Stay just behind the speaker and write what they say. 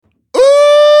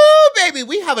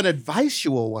baby, we have an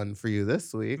adviceual one for you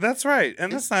this week. That's right.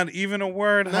 And that's not even a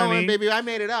word, honey. No, baby, I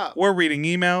made it up. We're reading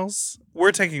emails.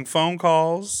 We're taking phone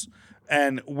calls.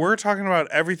 And we're talking about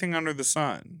everything under the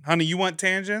sun. Honey, you want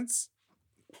tangents?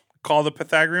 Call the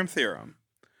Pythagorean theorem.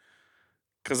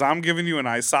 Because I'm giving you an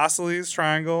isosceles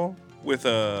triangle with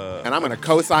a... And I'm going to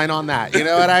co-sign on that. You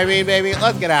know what I mean, baby?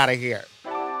 Let's get out of here.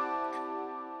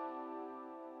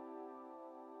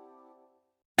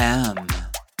 M.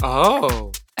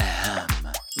 Oh. M.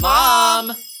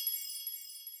 Mom!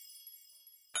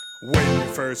 When your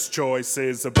first choice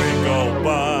is a big old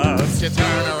bus, You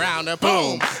turn around and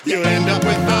boom, you end up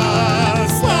with a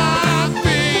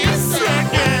sloppy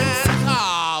second.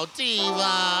 Oh,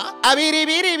 diva.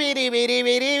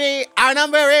 Our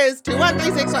number is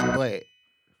 21361. Wait.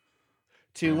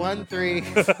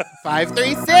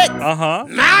 213-536. Uh-huh.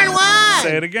 91.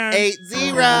 Say it again.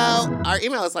 80. Our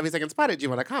email is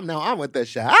sloppysecondspot@gmail.com. Now on with the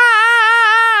show.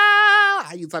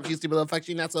 I use sloppy, you stupid little fuck,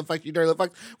 you not so fuck, you dirty little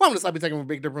fuck. Welcome to Sloppy Second with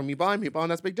Big Dipper and Meatball. I'm Meatball,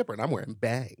 and that's Big Dipper, and I'm wearing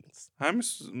bangs. Hi,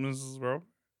 Mrs. Roper.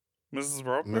 Mrs.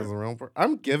 Roper. Mrs. Roper.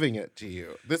 I'm giving it to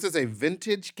you. This is a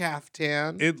vintage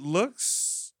caftan. It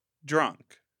looks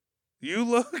drunk. You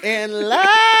look... In love.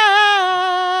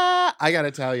 I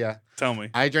gotta tell you, Tell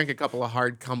me. I drank a couple of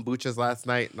hard kombuchas last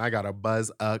night, and I got a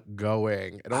buzz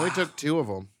going. It only took 2 of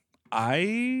them.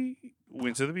 I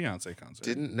went to the Beyonce concert.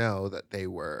 Didn't know that they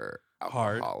were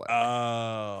hard. alcoholic.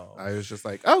 Oh. I was just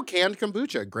like, oh, canned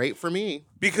kombucha, great for me.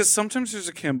 Because sometimes there's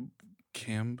a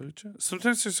kombucha.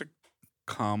 Sometimes there's a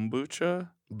kombucha.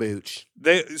 Booch.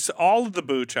 All of the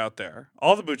booch out there,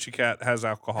 all the Boochie Cat has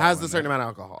alcohol. Has in a certain it. amount of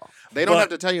alcohol. They don't But- have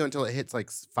to tell you until it hits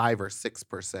like 5 or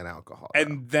 6% alcohol.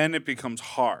 And then it becomes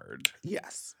hard.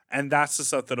 yes. And that's the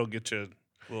stuff that'll get you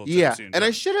a little Yeah. tipsy And I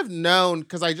drunk. should have known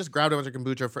because I just grabbed a bunch of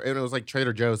kombucha and it was like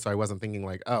Trader Joe's. So I wasn't thinking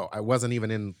like, oh, I wasn't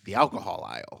even in the alcohol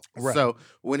aisle. Right. So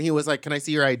when he was like, can I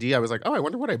see your ID? I was like, oh, I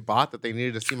wonder what I bought that they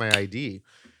needed to see my ID.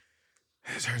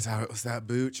 It turns out it was that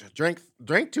booch. Drank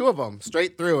 2 of them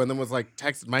straight through and then was like,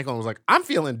 texted Michael and was like, I'm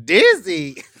feeling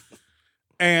dizzy.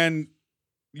 And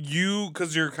you,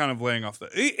 because you're kind of laying off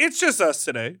it's just us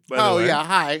today. By the Oh, way. yeah.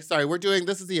 Hi. Sorry.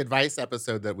 This is the advice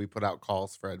episode that we put out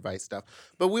calls for advice stuff.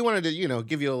 But we wanted to,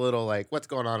 give you a little like what's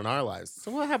going on in our lives.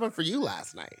 So what happened for you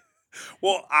last night?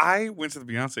 Well, I went to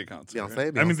the Beyonce concert.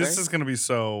 Beyonce? I mean, this Beyonce? is going to be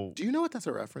so. Do you know what that's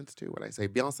a reference to when I say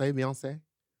Beyonce?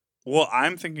 Well,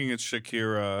 I'm thinking it's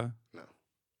Shakira. No.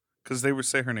 Because they would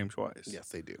say her name twice. Yes,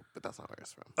 they do. But that's not where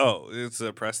it's from. Oh, it's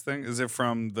a press thing? Is it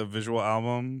from the visual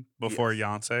album before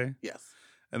Beyonce? Yes.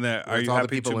 And then, are It's you all the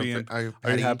happy people to be in? Are you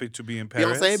Patty, happy to be in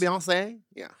Paris? Beyonce?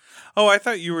 Yeah. Oh, I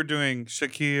thought you were doing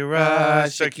Shakira,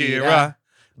 Shakira,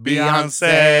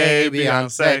 Shakira,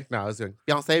 Beyonce. No, I was doing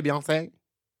Beyonce.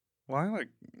 Why I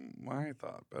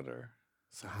thought better.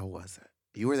 So how was it?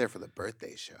 You were there for the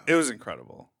birthday show. It was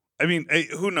incredible. I mean,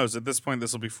 who knows? At this point,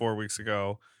 this will be 4 weeks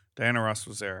ago. Diana Ross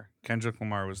was there. Kendrick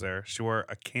Lamar was there. She wore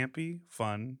a campy,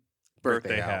 fun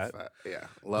birthday hat. outfit. Yeah.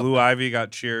 Love Blue that. Ivy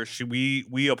got cheers.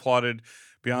 We applauded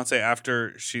Beyonce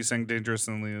after she sang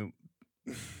Dangerously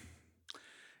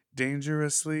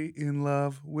in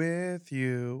Love with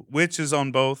You, which is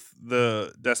on both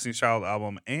the Destiny's Child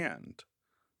album and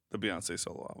the Beyonce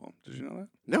solo album. Did you know that?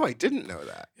 No, I didn't know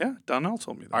that. Yeah, Donnell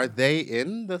told me that. Are they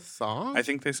in the song? I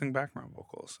think they sing background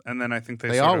vocals. And then I think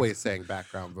they always sang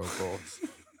background vocals.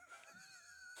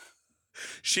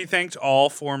 She thanked all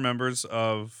 4 members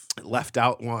of... Left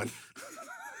out one.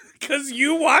 Because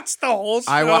you watched the whole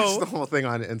show. I watched the whole thing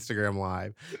on Instagram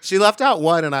Live. She left out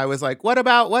one, and I was like, "What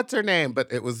about what's her name?" But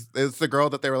it's the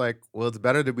girl that they were like, "Well, it's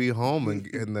better to be home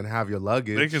and then have your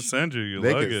luggage. They can send you your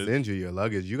They luggage. can send you your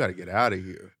luggage. You got to get out of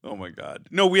here." Oh my God.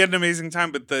 No, we had an amazing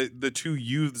time, but the 2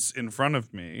 youths in front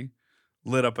of me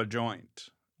lit up a joint.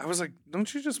 I was like,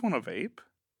 don't you just want to vape?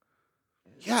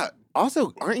 Yeah.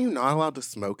 Also, aren't you not allowed to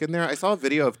smoke in there? I saw a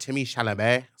video of Timmy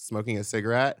Chalamet smoking a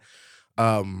cigarette.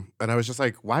 And I was just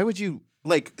like, why would you,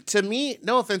 like, to me,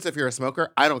 no offense if you're a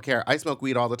smoker, I don't care. I smoke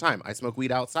weed all the time. I smoke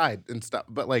weed outside and stuff.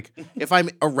 But, like, if I'm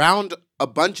around a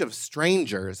bunch of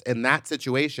strangers in that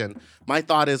situation, my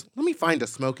thought is, let me find a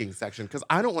smoking section because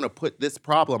I don't want to put this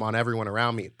problem on everyone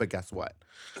around me. But guess what?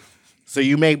 So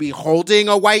you may be holding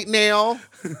a white nail,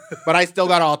 but I still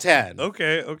got all 10.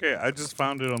 Okay. I just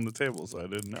found it on the table, so I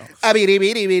didn't know. I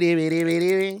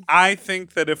I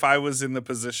think that if I was in the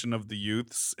position of the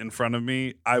youths in front of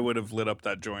me, I would have lit up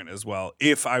that joint as well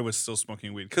if I was still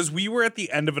smoking weed. Because we were at the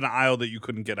end of an aisle that you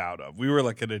couldn't get out of. We were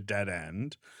like at a dead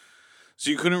end. So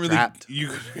you couldn't really we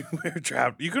were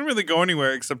trapped. You couldn't really go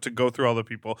anywhere except to go through all the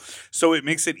people. So it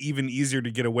makes it even easier to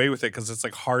get away with it because it's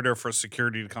like harder for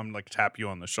security to come like tap you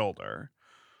on the shoulder.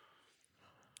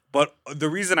 But the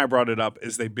reason I brought it up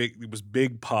is it was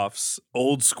Big Puffs,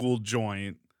 old school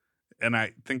joint, and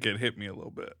I think it hit me a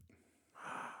little bit.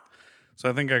 So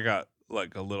I think I got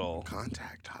like a little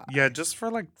Contact high. Yeah, just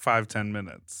for like 5-10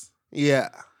 minutes. Yeah.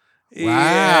 Yeah.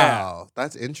 Wow.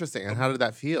 That's interesting. And how did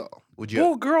that feel? Would you?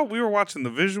 Well, girl, we were watching the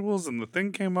visuals and the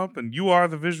thing came up and you are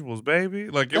the visuals, baby.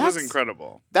 Like, it was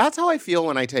incredible. That's how I feel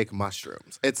when I take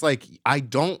mushrooms. It's like I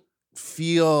don't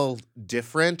feel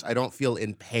different. I don't feel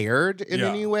impaired in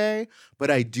any way,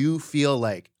 but I do feel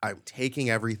like I'm taking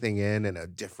everything in a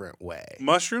different way.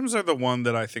 Mushrooms are the one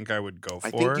that I think I would go for.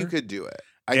 I think you could do it.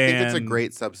 I think it's a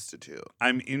great substitute.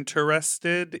 I'm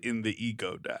interested in the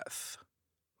ego death.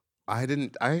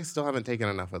 I still haven't taken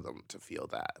enough of them to feel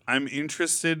that. I'm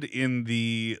interested in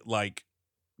the, like,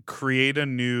 create a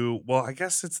new, well, I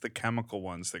guess it's the chemical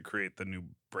ones that create the new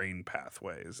brain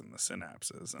pathways and the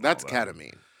synapses. And that's all that.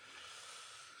 ketamine.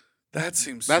 That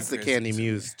seems That's the Candy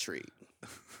Muse treat.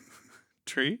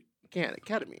 Treat?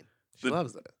 Ketamine. She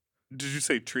loves it. Did you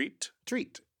say treat?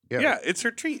 Treat. Yeah, it's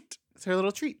her treat. It's her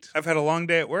little treat. I've had a long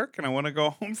day at work and I want to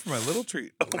go home for my little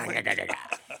treat. Oh my God.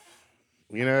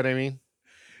 You know what I mean?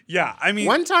 Yeah, I mean,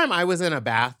 one time I was in a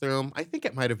bathroom. I think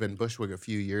it might have been Bushwick a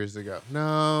few years ago.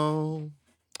 No,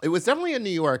 it was definitely in New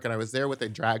York, and I was there with a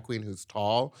drag queen who's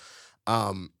tall,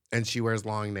 and she wears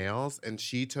long nails, and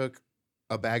she took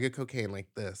a bag of cocaine like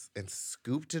this and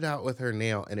scooped it out with her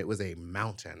nail, and it was a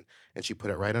mountain, and she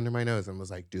put it right under my nose and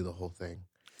was like, "Do the whole thing,"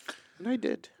 and I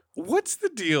did. What's the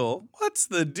deal? What's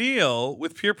the deal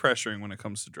with peer pressuring when it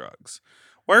comes to drugs?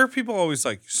 Why are people always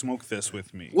like, smoke this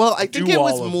with me? Well, I think it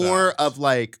was more of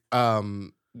like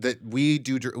that we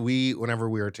whenever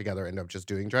we were together end up just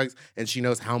doing drugs, and she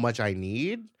knows how much I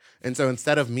need. And so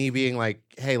instead of me being like,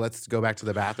 hey, let's go back to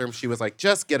the bathroom, she was like,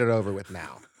 just get it over with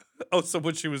now. Oh, so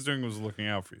what she was doing was looking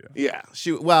out for you. Yeah.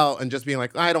 And just being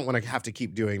like, I don't want to have to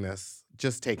keep doing this.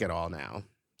 Just take it all now.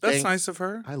 That's nice of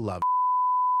her. I love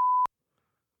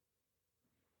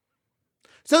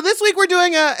So this week we're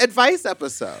doing an advice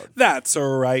episode. That's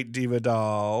all right, Diva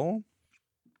Doll.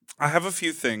 I have a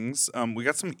few things. We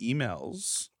got some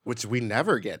emails. Which we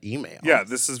never get emails. Yeah,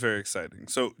 this is very exciting.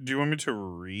 So do you want me to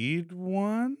read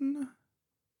one?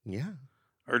 Yeah.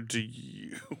 Or do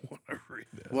you want to read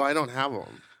it? Well, I don't have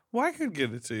them. Well, I could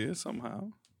get it to you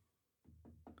somehow.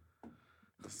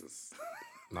 This is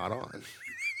not on.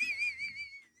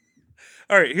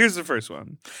 All right, here's the first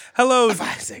one. Hello,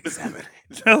 5, 6, 7.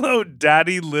 Hello,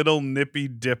 Daddy Little Nippy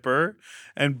Dipper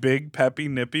and Big Peppy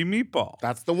Nippy Meatball.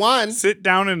 That's the one. Sit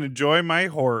down and enjoy my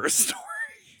horror story.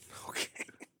 Okay.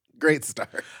 Great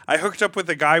start. I hooked up with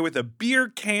a guy with a beer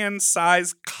can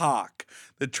size cock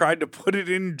that tried to put it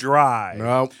in dry.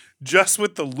 No. Just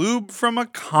with the lube from a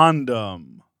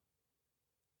condom.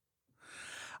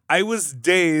 I was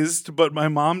dazed, but my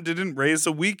mom didn't raise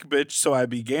a weak bitch, so I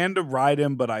began to ride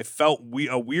him, but I felt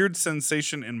a weird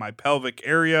sensation in my pelvic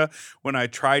area. When I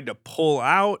tried to pull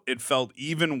out, it felt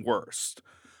even worse.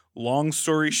 Long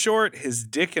story short, his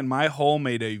dick in my hole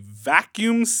made a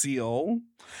vacuum seal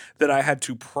that I had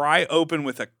to pry open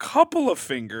with a couple of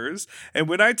fingers, and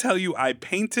when I tell you I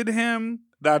painted him,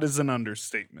 that is an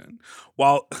understatement.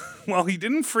 While he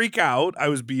didn't freak out, I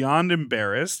was beyond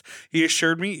embarrassed. He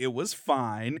assured me it was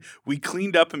fine. We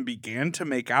cleaned up and began to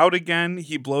make out again.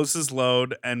 He blows his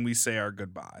load, and we say our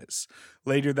goodbyes.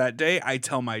 Later that day, I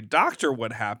tell my doctor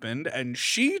what happened, and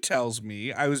she tells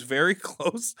me I was very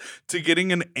close to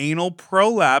getting an anal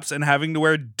prolapse and having to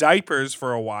wear diapers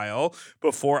for a while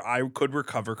before I could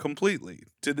recover completely.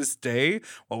 To this day,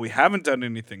 while we haven't done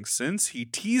anything since, he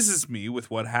teases me with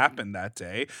what happened that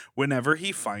day whenever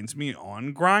he finds me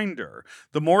on Grindr.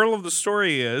 The moral of the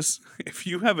story is, if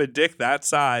you have a dick that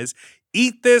size,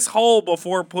 eat this hole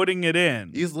before putting it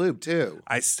in. Use lube, too.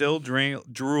 I still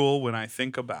drool when I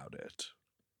think about it.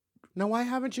 Now, why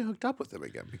haven't you hooked up with him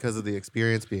again? Because of the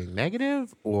experience being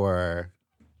negative, or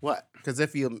what? Because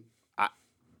if you...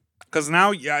 Because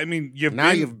now, yeah, I mean, you've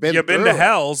been through to it.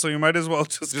 hell, so you might as well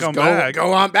just come back.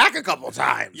 Go on back a couple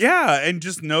times. Yeah, and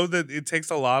just know that it takes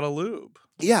a lot of lube.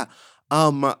 Yeah.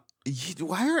 Why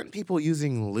aren't people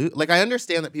using lube? Like, I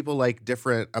understand that people like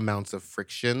different amounts of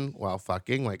friction while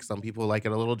fucking. Like, some people like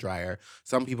it a little drier.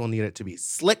 Some people need it to be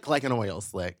slick like an oil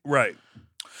slick. Right.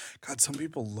 God, some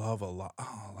people love a lot.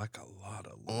 Oh, like a lot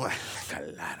of lube. Like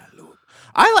a lot of lube.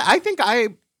 I think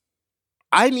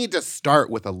I need to start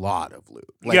with a lot of lube.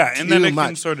 Like, yeah, and then it much.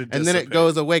 can sort of dissipate. And then it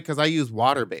goes away because I use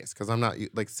water-based because I'm not,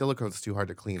 like, silicone's too hard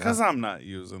to clean up. Because I'm not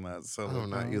using that silicone. I'm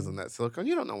not using that silicone.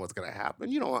 You don't know what's going to happen.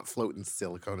 You don't want floating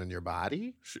silicone in your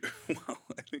body. Sure. Well,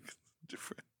 I think it's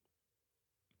different.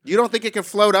 You don't think it can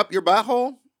float up your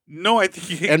butthole? No, I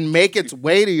think and make its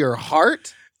way to your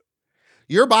heart?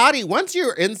 Your body, once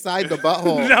you're inside the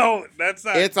butthole, No, that's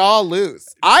not. it's all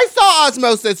loose. I saw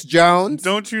Osmosis Jones.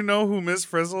 Don't you know who Miss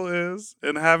Frizzle is?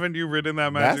 And haven't you ridden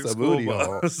that magic That's a school booty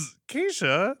hole. bus?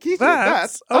 Keisha,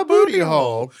 That's a booty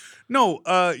hole. No,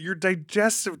 your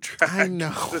digestive tract. I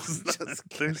know.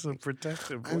 There's a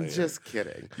protective layer. I'm just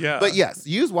kidding. Yeah. But yes,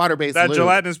 use water-based That lube.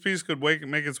 gelatinous piece could make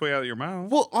its way out of your mouth.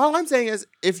 Well, all I'm saying is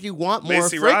if you want more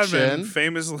Macy Rodman friction,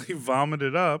 famously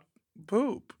vomited up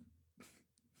poop.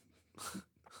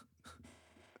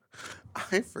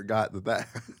 I forgot that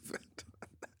happened on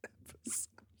that episode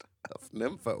of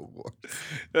Nympho Wars.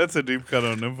 That's a deep cut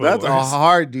on Nympho That's a Wars.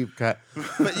 hard deep cut.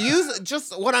 But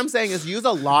what I'm saying is use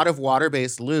a lot of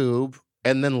water-based lube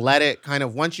and then let it kind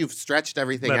of, once you've stretched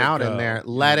everything Let it out go. in there,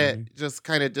 let Yeah. it just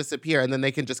kind of disappear and then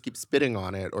they can just keep spitting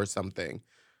on it or something.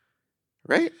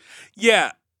 Right?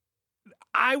 Yeah.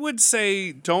 I would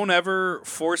say don't ever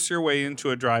force your way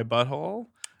into a dry butthole.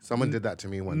 Someone did that to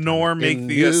me one time. Nor make In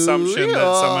the assumption New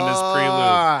that someone is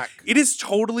pre-lubed. York. It is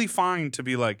totally fine to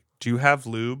be like, do you have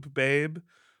lube, babe?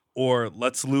 Or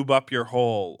let's lube up your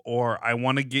hole. Or I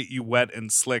want to get you wet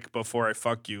and slick before I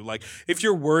fuck you. Like, if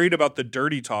you're worried about the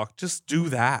dirty talk, just do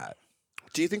that.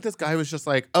 Do you think this guy was just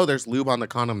like, oh, there's lube on the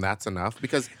condom, that's enough?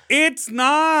 Because It's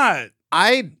not.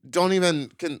 I don't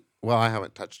even I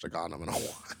haven't touched a condom in a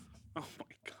while. Oh my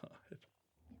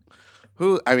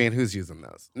God. Who's using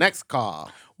those? Next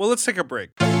call. Well, let's take a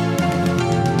break.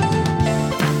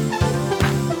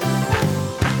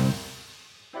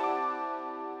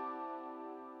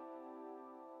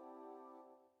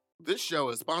 This show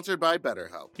is sponsored by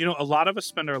BetterHelp. You know, a lot of us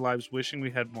spend our lives wishing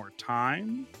we had more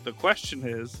time. The question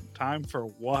is, time for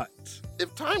what?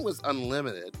 If time was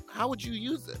unlimited, how would you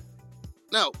use it?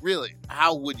 No, really,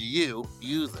 how would you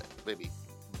use it? Maybe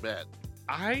bed.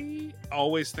 I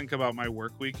always think about my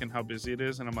work week and how busy it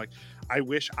is, and I'm like, I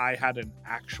wish I had an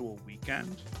actual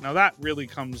weekend. Now, that really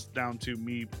comes down to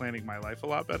me planning my life a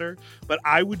lot better, but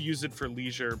I would use it for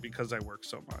leisure because I work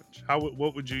so much.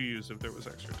 What would you use if there was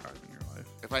extra time in your life?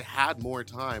 If I had more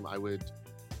time, I would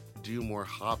do more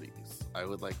hobbies. I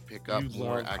would pick up You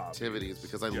more love activities hobbies.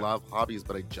 because I Yeah. love hobbies,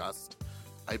 but I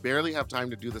barely have time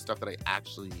to do the stuff that I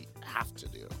actually have to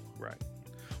do. Right.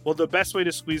 Well, the best way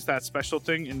to squeeze that special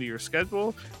thing into your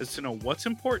schedule is to know what's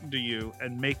important to you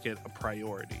and make it a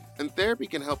priority. And therapy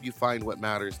can help you find what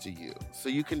matters to you so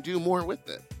you can do more with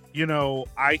it. You know,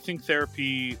 I think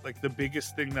therapy, the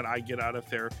biggest thing that I get out of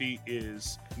therapy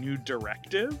is new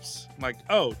directives. Like,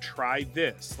 oh, try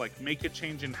this. Make a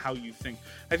change in how you think.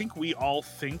 I think we all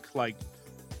think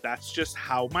that's just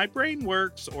how my brain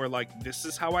works, or this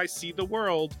is how I see the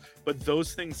world. But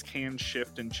those things can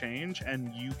shift and change,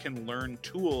 and you can learn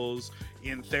tools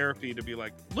in therapy to be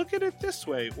like, look at it this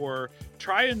way, or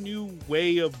try a new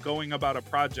way of going about a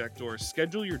project, or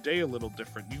schedule your day a little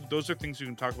different. Those are things you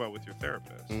can talk about with your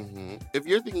therapist. Mm-hmm. If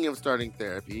you're thinking of starting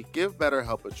therapy, give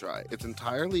BetterHelp a try. It's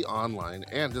entirely online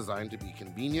and designed to be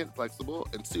convenient, flexible,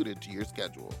 and suited to your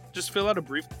schedule. Just fill out a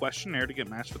brief questionnaire to get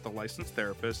matched with a licensed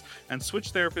therapist and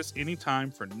switch therapists anytime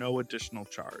for no additional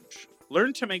charge.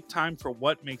 Learn to make time for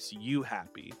what makes you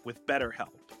happy with BetterHelp.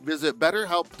 Visit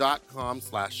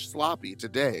betterhelp.com/sloppy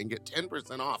today and get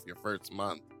 10% off your first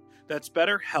month. That's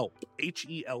BetterHelp,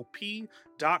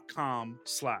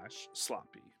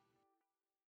 HELP.com/sloppy.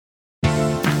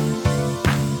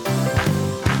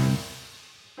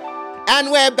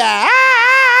 And we're back.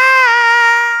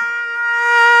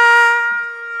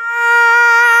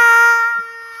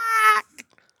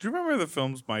 Do you remember the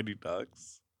films Mighty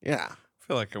Ducks? Yeah. I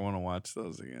feel like I want to watch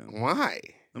those again. Why?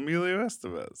 Emilio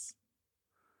Estevez.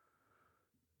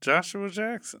 Joshua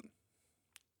Jackson.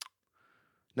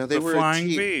 No, they The were Flying a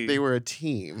team. V. They were a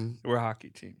team, We're a hockey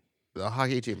team. a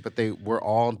hockey team, but they were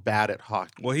all bad at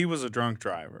hockey. Well, he was a drunk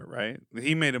driver, right?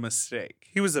 He made a mistake.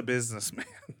 He was a businessman.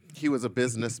 He was a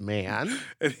businessman.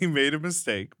 And he made a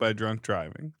mistake by drunk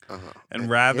driving. Uh-huh. And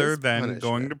rather his than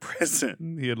going to punishment-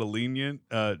 prison, he had a lenient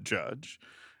judge.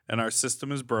 And our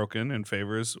system is broken and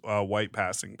favors white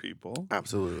passing people.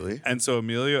 Absolutely. And so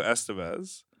Emilio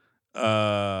Estevez,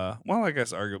 I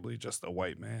guess arguably just a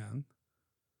white man.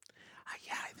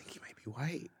 Yeah, I think he might be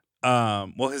white.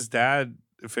 His dad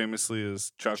famously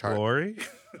is Chuck Lorre.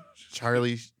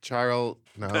 Charles.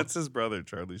 No. That's his brother,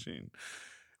 Charlie Sheen.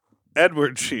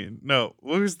 Edward Sheen. No,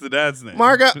 what was the dad's name?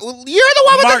 Margo. You're the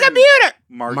one with the computer.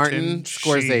 Martin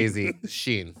Scorsese.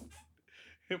 Sheen.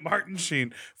 Martin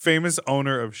Sheen, famous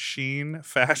owner of Sheen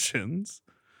Fashions,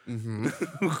 Mm-hmm.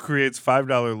 who creates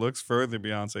 $5 looks for the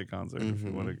Beyonce concert if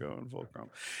you want to go in full chrome.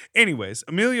 Anyways,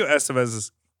 Emilio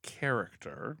Estevez's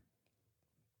character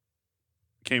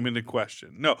came into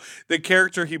question. No, the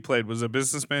character he played was a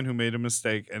businessman who made a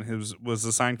mistake and was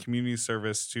assigned community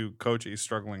service to coach a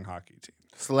struggling hockey team.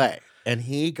 Slay. And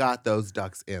he got those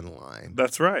ducks in line.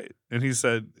 That's right. And he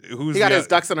said, "Who's He got his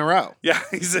ducks in a row. Yeah,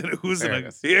 he said, "Who's There in it a?"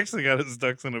 is. He actually got his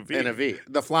ducks in a V. In a V.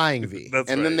 The flying V. That's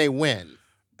and right. then they win.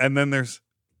 And then there's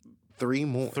Two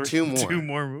more. two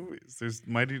more movies. There's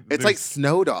It's like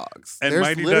Snow Dogs. And There's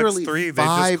Mighty Ducks literally 3, they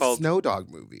just 5 called Snow Dog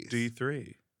movies.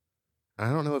 D3. I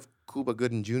don't know if Cuba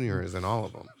Gooding Jr. is in all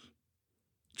of them.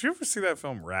 Did you ever see that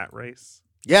film Rat Race?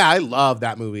 Yeah, I love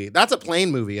that movie. That's a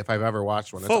plane movie if I've ever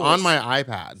watched one. It's Full on of- my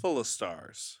iPad. Full of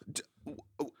stars.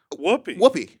 Whoopi.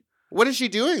 Whoopi. What is she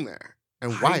doing there?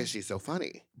 And why I- is she so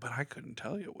funny? But I couldn't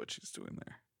tell you what she's doing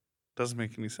there. Doesn't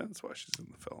make any sense why she's in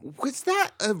the film. Was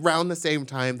that around the same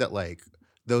time that like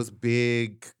those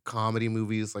big comedy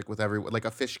movies like with everyone like A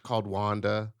Fish Called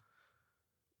Wanda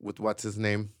with what's his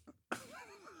name?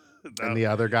 And the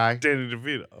other guy? Danny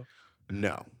DeVito.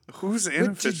 No. Who's in A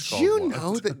But Fish did Called you Wanda?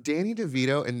 know that Danny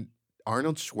DeVito and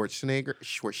Arnold Schwarzenegger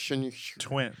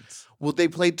Twins. well, they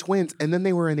played twins, and then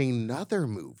they were in another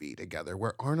movie together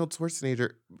where Arnold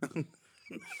Schwarzenegger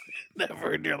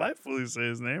Never in your life will you say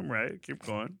his name right. Keep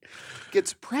going.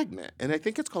 gets pregnant, and I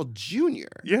think it's called Junior.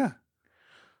 Yeah.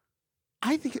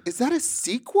 I think is that a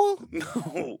sequel?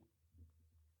 No.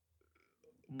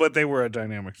 But they were a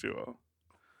dynamic duo.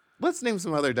 Let's name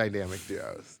some other dynamic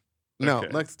duos. No, Okay.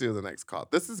 let's do the next call.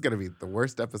 This is gonna be the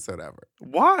worst episode ever.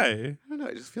 Why? I don't know.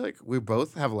 I just feel like we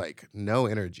both have like no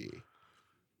energy.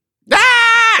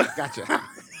 Ah! Gotcha.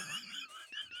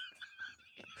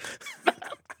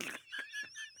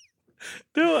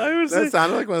 No, I was That like,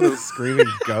 sounded like one of those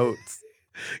screaming goats.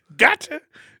 gotcha.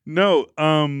 No,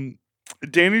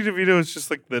 Danny DeVito is just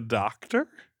like the doctor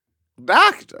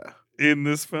Doctor. in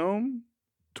this film.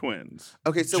 Twins.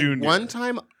 Okay, so Junior. one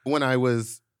time when I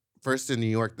was first in New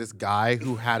York, this guy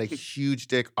who had a huge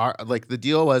dick, like the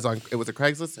deal was it was a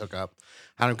Craigslist hookup,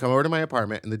 had him come over to my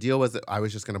apartment, and the deal was that I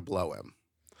was just gonna blow him.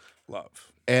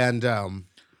 Love. And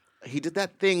he did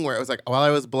that thing where it was like while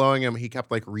I was blowing him, he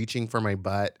kept like reaching for my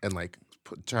butt and like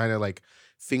trying to like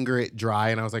finger it dry,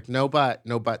 and I was like, no butt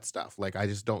stuff. Like I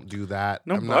just don't do that.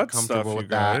 No I'm not butt stuff, comfortable you with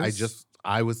that. guys.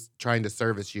 I was trying to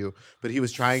service you, but he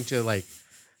was trying to like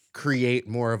create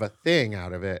more of a thing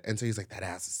out of it. And so he's like, that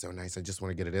ass is so nice. I just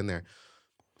want to get it in there.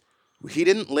 He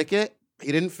didn't lick it.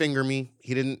 He didn't finger me.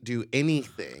 He didn't do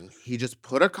anything. He just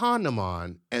put a condom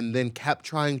on and then kept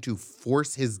trying to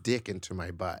force his dick into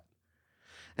my butt.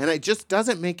 And it just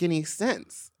doesn't make any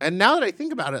sense. And now that I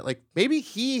think about it, like maybe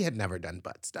he had never done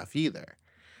butt stuff either.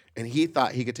 And he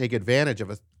thought he could take advantage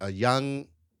of a young,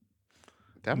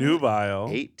 Nubile.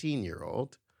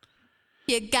 18-year-old.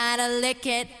 You gotta lick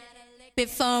it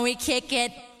before we kick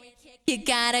it. You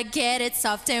gotta get it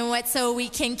soft and wet so we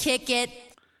can kick it.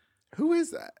 Who is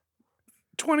that?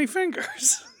 20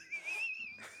 fingers.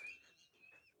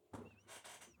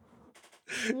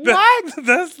 What?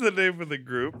 That's the name of the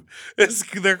group.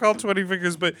 They're called 20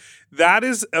 Fingers, but that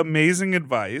is amazing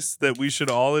advice that we should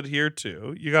all adhere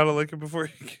to. You got to lick it before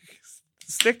you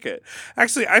stick it.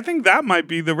 Actually, I think that might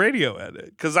be the radio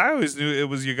edit because I always knew it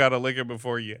was you got to lick it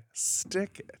before you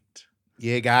stick it.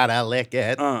 You gotta lick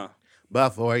it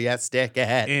before you stick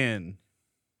it In.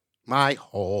 my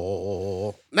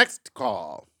hole. Next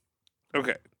call.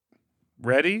 Okay.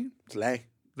 Ready? Slay.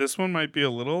 This one might be a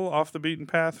little off the beaten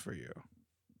path for you.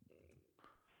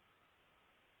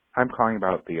 I'm calling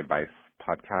about the advice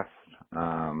podcast.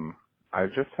 I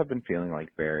just have been feeling like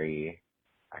very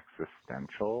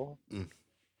existential,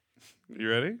 You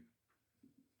ready?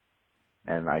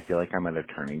 and I feel like I'm at a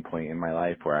turning point in my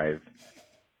life where I've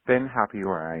been happy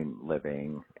where I'm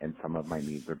living, and some of my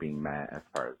needs are being met as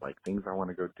far as like things I want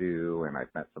to go do, and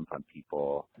I've met some fun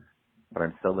people, but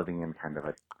I'm still living in kind of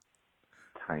a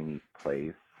tiny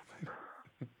place.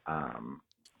 I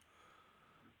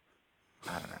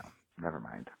don't know. Never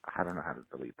mind. I don't know how to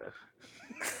delete this.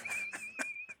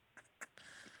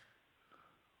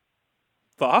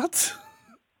 Thoughts?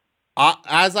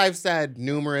 As I've said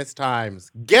numerous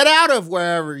times, get out of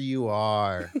wherever you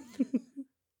are.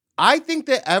 I think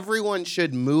that everyone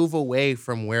should move away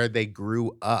from where they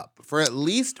grew up for at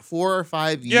least 4 or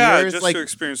 5 years. Yeah, just like, to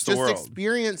experience the just world.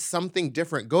 experience something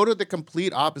different. Go to the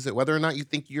complete opposite, whether or not you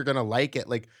think you're gonna like it,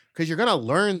 like because you're gonna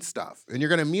learn stuff and you're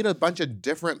gonna meet a bunch of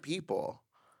different people.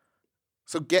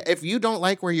 So if you don't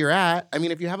like where you're at, I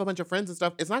mean, if you have a bunch of friends and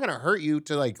stuff, it's not gonna hurt you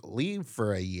to like leave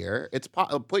for a year. It's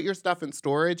put your stuff in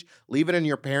storage, leave it in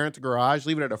your parents' garage,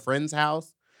 leave it at a friend's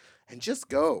house, and just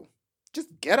go. Just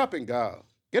get up and go.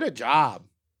 Get a job.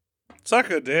 Suck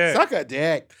a dick. Suck a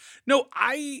dick. No,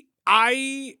 I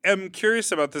I am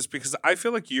curious about this because I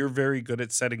feel like you're very good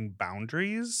at setting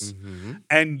boundaries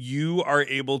and you are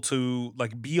able to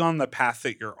like be on the path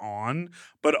that you're on,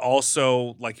 but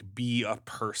also like be a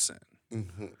person.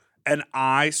 And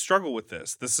I struggle with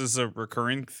this. This is a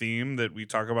recurring theme that we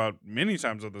talk about many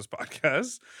times on this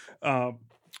podcast.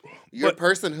 Your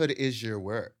personhood is your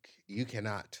work. You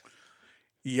cannot.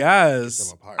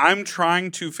 Yes. I'm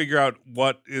trying to figure out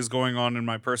what is going on in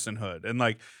my personhood. And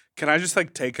like, can I just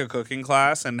like take a cooking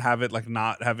class and have it like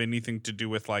not have anything to do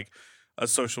with like a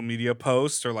social media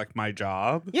post or like my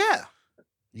job? Yeah,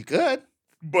 you could.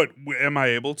 But am I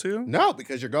able to? No,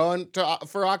 because you're going to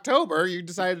for October. You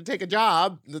decided to take a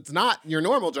job that's not your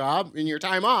normal job in your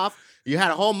time off. You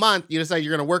had a whole month. You decided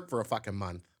you're going to work for a fucking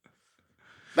month.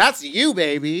 That's you,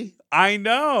 baby. I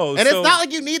know. And it's not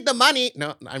like you need the money.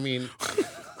 No, I mean,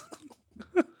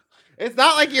 it's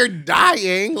not like you're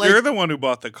dying. Like, you're the one who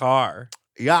bought the car.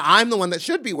 Yeah, I'm the one that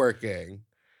should be working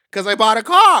because I bought a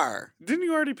car. Didn't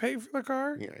you already pay for the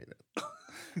car? Yeah, I know.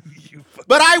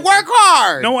 But I work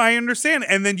hard. No, I understand.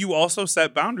 And then you also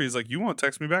set boundaries. Like, you won't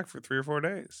text me back for 3 or 4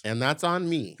 days. And that's on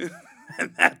me.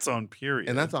 And that's on period.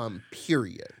 And that's on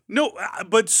period. No,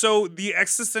 but so the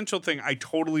existential thing, I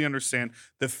totally understand.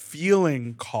 The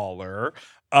feeling caller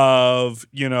of,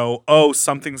 you know, oh,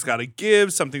 something's got to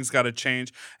give, something's got to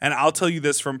change. And I'll tell you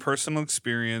this from personal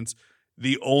experience.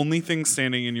 The only thing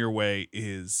standing in your way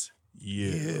is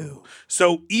you.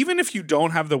 So even if you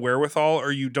don't have the wherewithal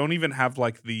or you don't even have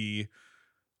like the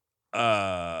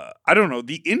I don't know,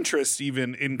 the interest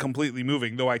even in completely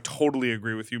moving, though I totally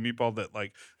agree with you, Meatball, that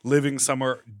like living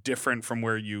somewhere different from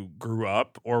where you grew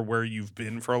up or where you've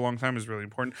been for a long time is really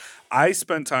important. I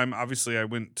spent time, obviously I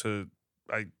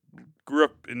grew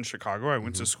up in Chicago. I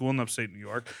went to school in upstate New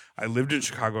York. I lived in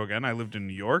Chicago again. I lived in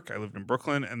New York. I lived in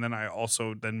Brooklyn. And then I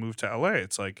also then moved to LA.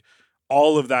 It's like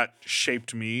all of that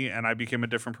shaped me and I became a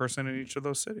different person in each of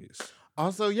those cities.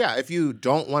 Also, yeah, if you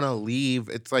don't want to leave,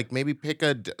 it's like maybe pick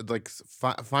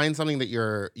find something that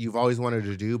you've always wanted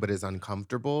to do but is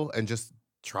uncomfortable and just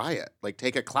try it. Like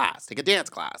take a class, take a dance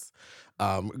class.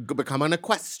 Become an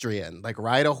equestrian, like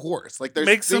ride a horse. Like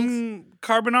make some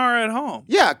carbonara at home.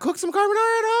 Yeah, cook some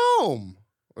carbonara at home.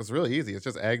 It's really easy. It's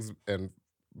just eggs and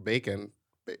bacon,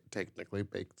 technically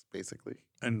baked, basically,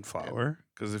 and flour.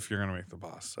 Because if you're gonna make the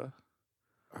pasta,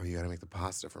 you gotta make the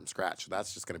pasta from scratch.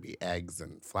 That's just gonna be eggs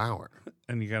and flour,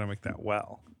 and you gotta make that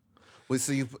well. First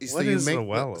you put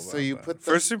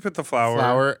the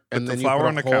flour and then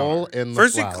flour you put a hole in the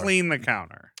First flour. You clean the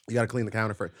counter. You got to clean the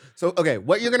counter first. So, okay,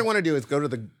 what you're going to want to do is go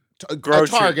to a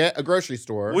Target, a grocery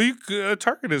store. Well, a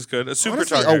Target is good. A super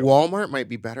Honestly, Target. A Walmart might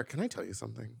be better. Can I tell you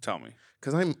something? Tell me.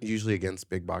 Because I'm usually against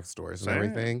big box stores and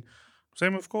everything.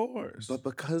 Same, of course. But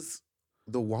because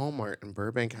the Walmart in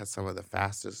Burbank has some of the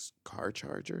fastest car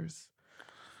chargers,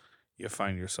 you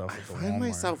find yourself at the Walmart. I find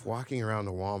myself walking around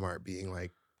the Walmart being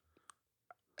like,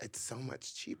 it's so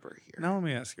much cheaper here. Now let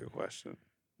me ask you a question.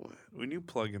 What? When you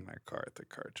plug in that car at the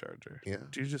car charger,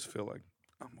 do you just feel like,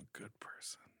 I'm a good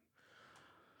person?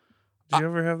 Do you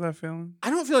ever have that feeling? I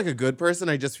don't feel like a good person.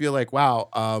 I just feel like, wow,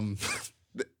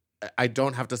 I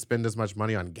don't have to spend as much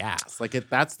money on gas. Like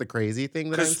that's the crazy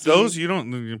thing that I'm seeing. Those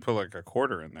you put like a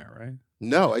quarter in there, right?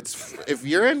 No, it's if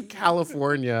you're in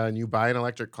California and you buy an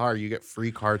electric car, you get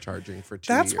free car charging for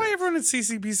 2 years. That's why everyone at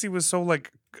CCBC was so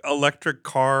like electric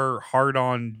car hard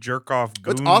on jerk off.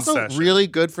 It's also really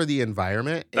good for the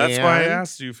environment. That's why I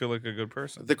asked. Do you feel like a good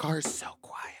person? The car is so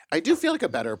quiet. I do feel like a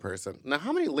better person. Now,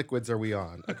 how many liquids are we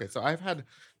on? Okay, so I've had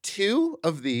 2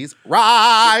 of these.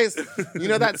 Rise. You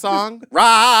know that song?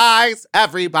 Rise,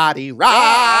 everybody,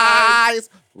 rise,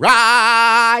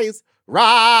 rise,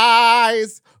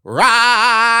 rise,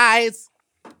 rise.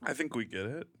 I think we get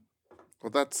it.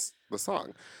 Well, that's the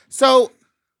song. So,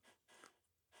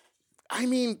 I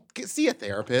mean, see a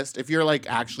therapist if you're like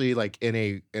actually like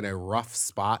in a rough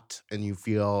spot and you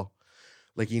feel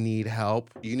like you need help.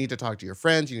 You need to talk to your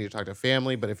friends. You need to talk to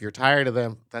family. But if you're tired of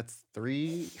them, that's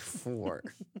 3, 4,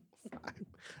 5.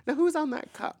 Now, who's on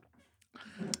that cup?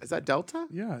 Is that Delta?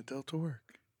 Yeah, Delta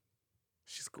work.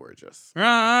 She's gorgeous.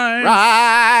 Rise.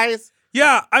 Rise.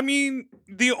 Yeah, I mean,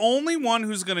 the only one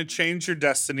who's going to change your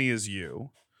destiny is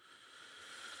you.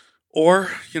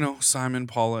 Or, Simon,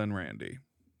 Paula, and Randy.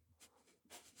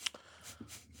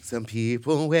 Some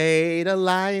people wait a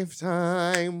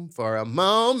lifetime for a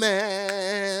moment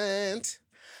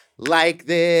like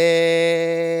this.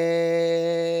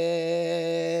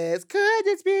 Could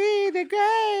this be the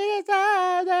greatest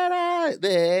time that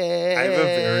this? I have a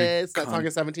very that song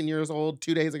is 17 years old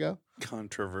 2 days ago.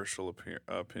 Controversial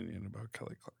opinion about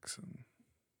Kelly Clarkson.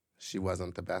 She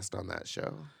wasn't the best on that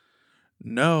show.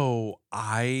 No,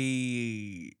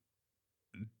 I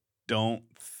don't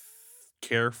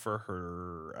care for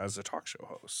her as a talk show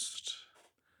host.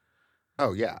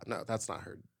 Oh yeah, no, that's not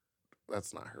her.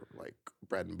 That's not her like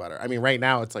bread and butter. I mean, right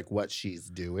now it's like what she's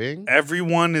doing.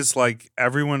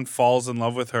 Everyone falls in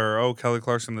love with her. Oh, Kelly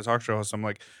Clarkson, the talk show host. I'm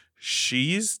like,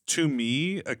 she's to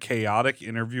me a chaotic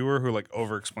interviewer who like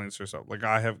over explains herself. Like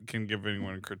can give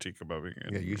anyone a critique about being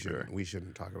an interviewer. We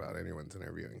shouldn't talk about anyone's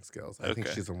interviewing skills. I think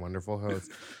she's a wonderful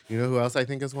host. You know who else I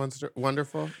think is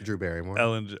wonderful? Drew Barrymore.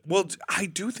 Well, I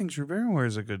do think Drew Barrymore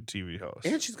is a good TV host.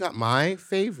 And she's got my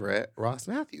favorite Ross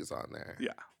Matthews on there.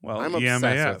 Yeah. Well, I'm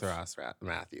obsessed with Ross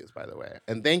Matthews, by the way.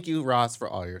 And thank you, Ross, for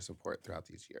all your support throughout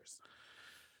these years.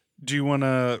 Do you want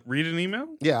to read an email?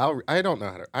 Yeah, I don't know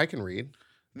how to. I can read.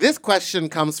 This question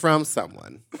comes from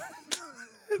someone.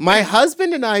 My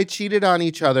husband and I cheated on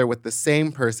each other with the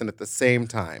same person at the same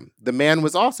time. The man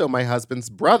was also my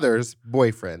husband's brother's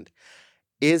boyfriend.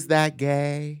 Is that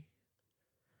gay?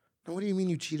 Now, what do you mean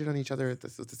you cheated on each other with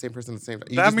the same person at the same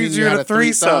time? That means you had a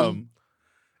threesome.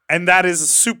 And that is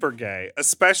super gay,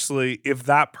 especially if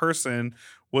that person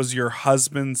was your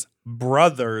husband's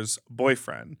brother's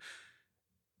boyfriend.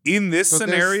 In this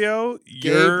scenario,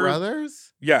 gay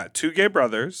brothers? Yeah, 2 gay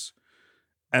brothers.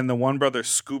 And the one brother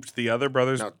scooped the other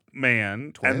brother's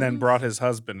man and then brought his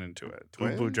husband into it.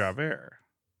 Ubu Javert.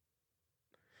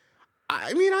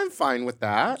 I mean, I'm fine with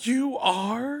that. You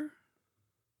are?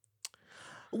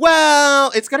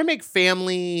 Well, it's going to make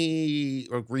family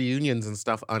reunions and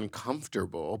stuff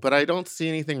uncomfortable, but I don't see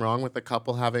anything wrong with the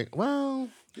couple having, well,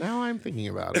 now I'm thinking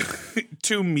about it.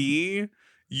 To me,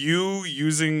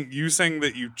 you saying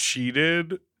that you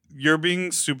cheated, you're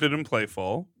being stupid and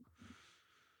playful.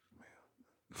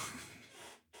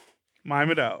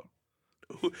 Mime it out.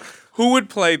 Who would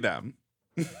play them?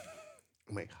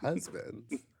 My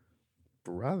husband's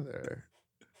brother,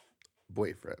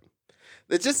 boyfriend.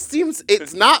 It just seems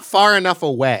it's not far enough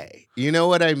away. You know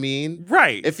what I mean?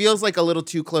 Right. It feels like a little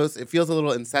too close. It feels a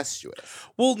little incestuous.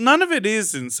 Well, none of it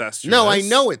is incestuous. No, I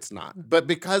know it's not. But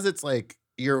because it's like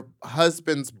your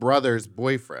husband's brother's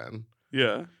boyfriend.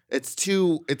 Yeah. It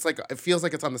feels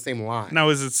like it's on the same line. Now,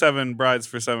 is it 7 brides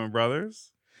for 7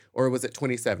 brothers? Or was it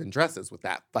 27 dresses with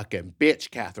that fucking bitch,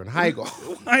 Katherine Heigl?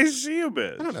 Why is she a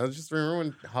bitch? I don't know. Just remember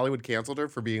when Hollywood canceled her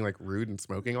for being like rude and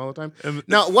smoking all the time?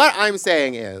 Now, what I'm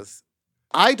saying is,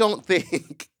 I don't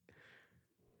think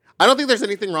there's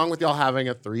anything wrong with y'all having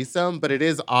a threesome, but it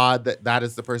is odd that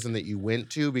is the person that you went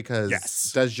to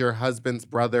because does your husband's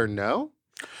brother know?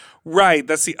 Right.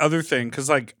 That's the other thing. Because,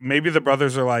 like, maybe the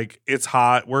brothers are like, it's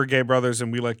hot. We're gay brothers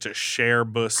and we like to share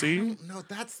pussy. No,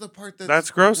 that's the part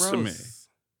that's gross to me.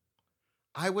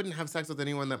 I wouldn't have sex with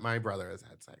anyone that my brother has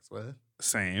had sex with.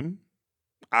 Same.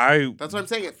 That's what I'm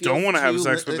saying. It feels don't want to have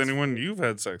sex with anyone you've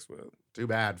had sex with. Too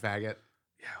bad, faggot.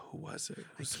 Yeah, who was it?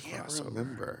 I can't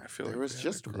remember. I feel there was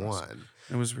just one.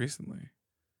 It was recently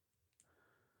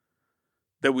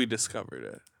that we discovered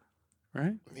it,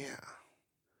 right? Yeah.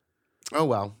 Oh,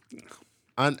 well.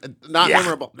 Not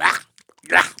memorable.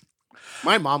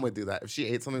 My mom would do that. If she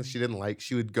ate something she didn't like,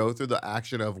 she would go through the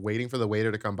action of waiting for the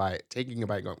waiter to come by, taking a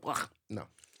bite, going, no.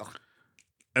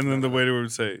 And then the waiter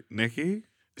would say, Nikki?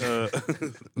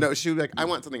 No, she would be like, I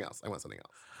want something else.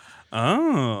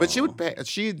 Oh. But she would pay.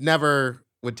 She never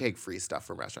would take free stuff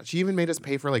from restaurants. She even made us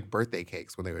pay for like birthday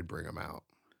cakes when they would bring them out.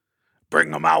 Bring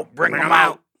them out.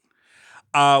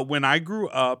 When I grew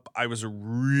up, I was a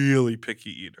really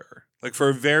picky eater. Like for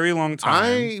a very long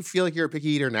time. I feel like you're a picky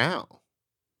eater now.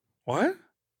 What?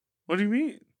 What do you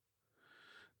mean?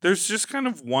 There's just kind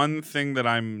of one thing that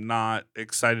I'm not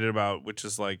excited about, which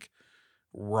is like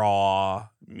raw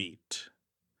meat.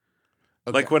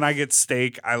 Okay. Like when I get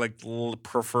steak, I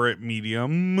prefer it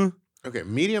medium. Okay,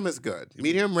 medium is good.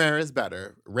 Medium rare is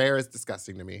better. Rare is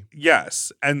disgusting to me.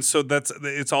 Yes, and so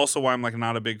it's also why I'm like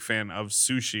not a big fan of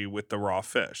sushi with the raw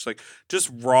fish. Like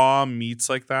just raw meats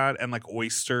like that, and like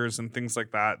oysters and things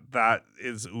like that. That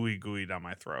is ooey gooey down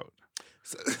my throat.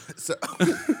 So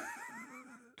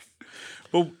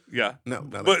well, yeah, no.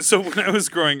 But so when I was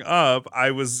growing up, I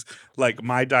was like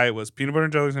my diet was peanut butter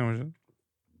and jelly sandwiches.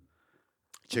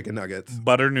 Chicken nuggets.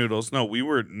 Butter noodles. No, we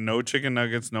were no chicken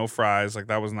nuggets, no fries. Like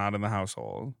that was not in the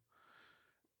household.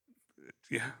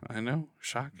 Yeah, I know.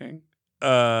 Shocking.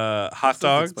 Hot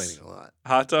dogs. Explaining a lot.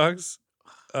 Hot dogs.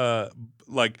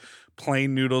 Like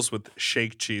plain noodles with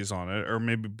shake cheese on it, or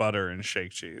maybe butter and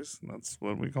shake cheese. That's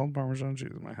what we called Parmesan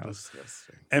cheese in my house.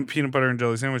 Disgusting. And peanut butter and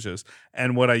jelly sandwiches.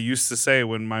 And what I used to say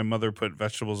when my mother put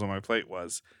vegetables on my plate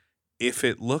was, if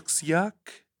it looks yuck,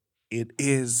 it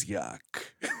is yuck.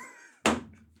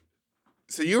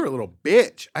 So you were a little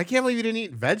bitch. I can't believe you didn't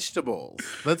eat vegetables.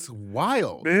 That's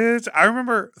wild. Bitch, I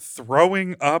remember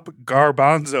throwing up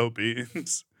garbanzo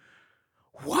beans.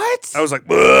 What? I was like,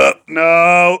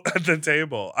 no, at the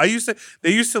table.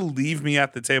 They used to leave me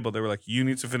at the table. They were like, you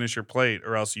need to finish your plate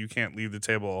or else you can't leave the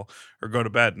table or go to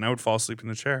bed. And I would fall asleep in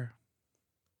the chair.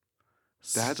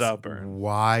 That's stubborn.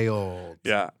 wild.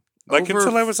 Yeah. Like Over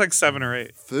until I was like 7 or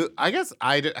 8. Food. I guess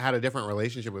had a different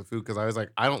relationship with food because I was like,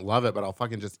 I don't love it, but I'll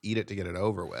fucking just eat it to get it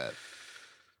over with.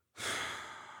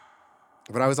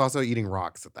 But I was also eating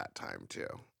rocks at that time too.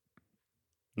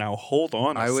 Now hold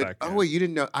on a second. Oh wait, you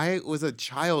didn't know? I was a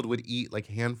child would eat like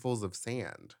handfuls of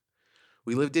sand.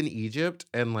 We lived in Egypt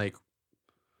and like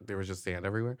there was just sand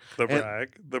everywhere. The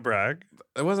brag.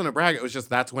 It wasn't a brag. It was just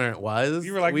that's when it was.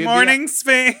 You were like, morning,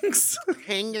 Sphinx.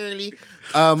 Hey, girly.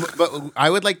 But I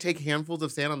would like take handfuls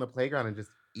of sand on the playground and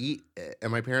just eat it.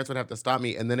 And my parents would have to stop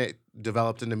me. And then it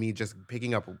developed into me just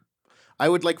picking up. I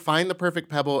would like find the perfect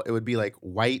pebble. It would be like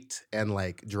white and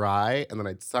like dry. And then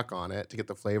I'd suck on it to get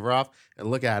the flavor off and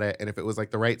look at it. And if it was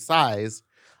like the right size,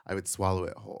 I would swallow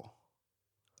it whole.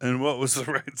 And what was the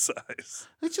right size?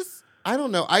 It's just, I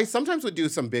don't know. I sometimes would do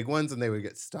some big ones and they would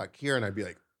get stuck here. And I'd be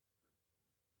like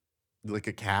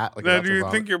a cat. Like now, do you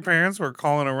think your parents were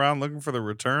calling around looking for the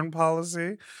return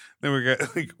policy? Then we got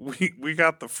we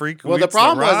got the freak. Well, the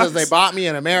problem was they bought me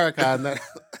in America and then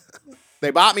they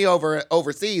bought me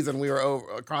overseas and we were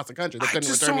across the country. They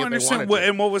couldn't return me if they wanted to.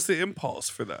 And what was the impulse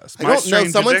for this? I don't know.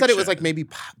 Someone said it was like maybe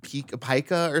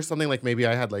pica or something. Like maybe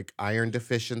I had like iron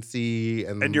deficiency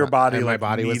and your body and like my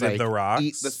body was like the rocks.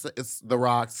 Eat the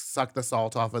rocks, suck the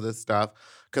salt off of this stuff.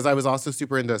 Because I was also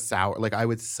super into sour. Like I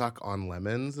would suck on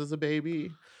lemons as a baby,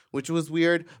 which was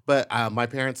weird. But my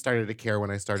parents started to care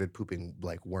when I started pooping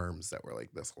like worms that were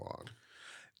like this long.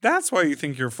 That's why you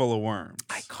think you're full of worms.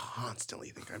 I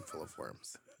constantly think I'm full of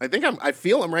worms. I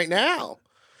feel them right now.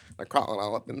 They're crawling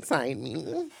all up inside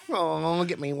me. Oh,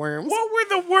 get me worms. What were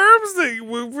the worms?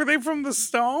 Were they from the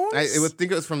stones? I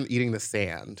think it was from eating the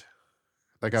sand.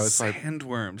 Like I was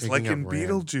sandworms, like in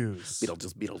Beetlejuice.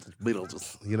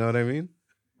 Beetlejuice. You know what I mean?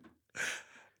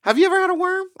 Have you ever had a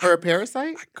worm or a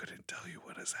parasite? I couldn't tell you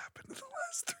what has happened in the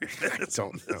last 3 minutes. I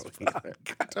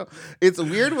don't know. It's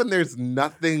weird when there's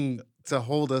nothing to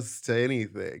hold us to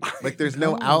anything. Like there's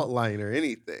no outline or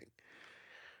anything.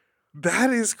 That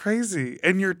is crazy.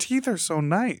 And your teeth are so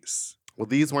nice. Well,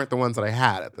 these weren't the ones that I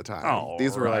had at the time. Oh,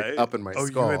 these were like up in my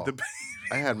skull. You had the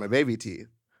baby. I had my baby teeth.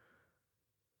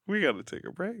 We got to take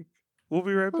a break. We'll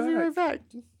be right back. We'll be right back.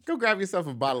 Go grab yourself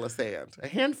a bottle of sand, a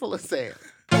handful of sand.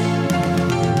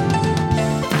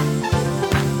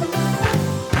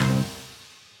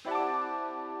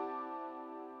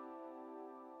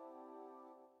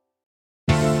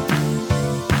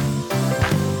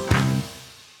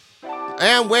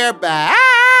 And we're back.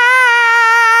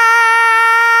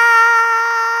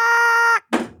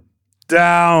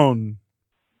 Down.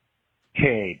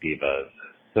 Hey, divas.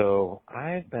 So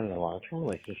I've been in a long-term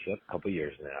relationship a couple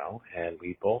years now, and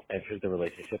we both entered the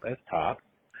relationship as top.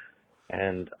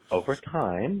 And over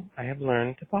time, I have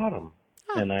learned to bottom,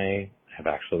 and I have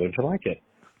actually learned to like it.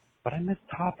 But I miss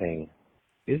topping.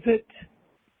 Is it?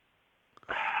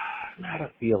 I don't know how to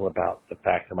feel about the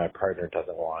fact that my partner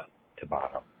doesn't want to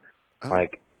bottom.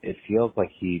 Like, it feels like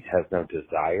he has no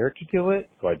desire to do it,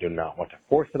 so I do not want to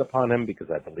force it upon him because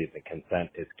I believe that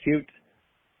consent is cute.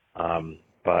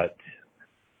 But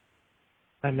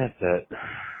I miss it.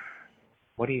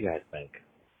 What do you guys think?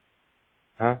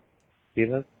 Huh?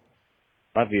 Divas?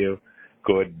 Love you.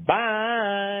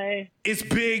 Goodbye. It's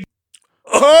big.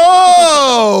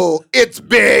 Oh, it's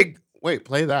big. Wait,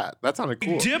 play that. That sounded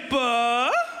cool. Dipper,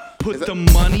 put the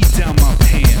money down my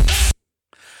pants.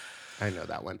 I know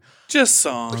that one. Just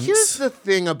songs. Here's the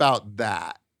thing about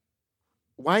that.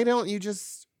 Why don't you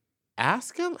just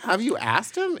ask him? Have you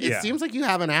asked him? It seems like you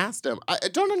haven't asked him. I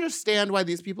don't understand why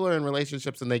these people are in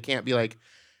relationships and they can't be like,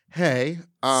 hey,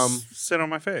 sit on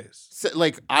my face.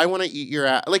 Like, I want to eat your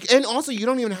ass. Like, and also, you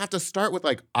don't even have to start with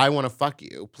like, I want to fuck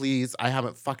you. Please, I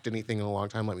haven't fucked anything in a long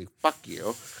time. Let me fuck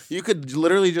you. You could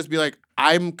literally just be like,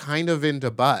 I'm kind of into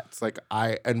butts. Like,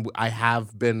 I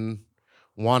have been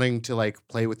wanting to like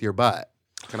play with your butt.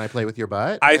 Can I play with your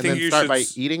butt? I and think then you start should by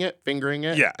eating it, fingering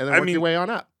it, Yeah, and then work your way on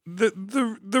up.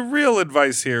 The real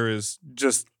advice here is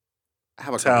just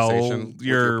Have a tell conversation with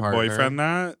your partner. boyfriend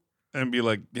that and be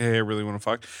like, hey, I really want to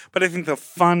fuck. But I think the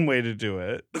fun way to do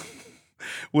it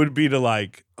would be to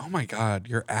like, oh my God,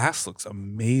 your ass looks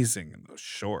amazing in those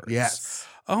shorts. Yes.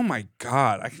 Oh my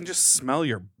God, I can just smell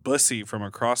your bussy from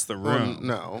across the room.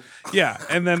 No. Yeah,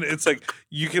 and then it's like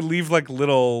you can leave like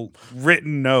little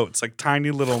written notes, like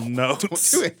tiny little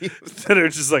notes that are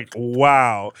just like,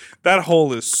 wow, that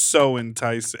hole is so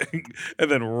enticing. And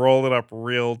then roll it up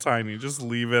real tiny. Just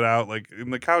leave it out like in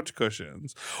the couch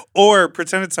cushions. Or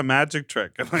pretend it's a magic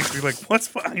trick and like be like, what's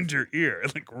behind your ear?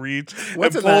 And like reach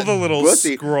What's and in pull that the little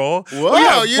bussy? scroll. Whoa, Oh,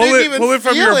 yeah, you pull didn't it, even pull it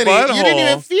from feel your any. butthole. You didn't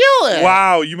even feel it.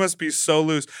 Wow, you must be so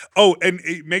loose. Oh, and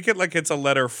make it like it's a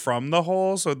letter from the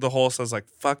hole. So the hole says like,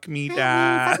 fuck me,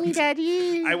 dad. Fuck me,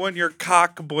 daddy. I want your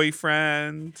cock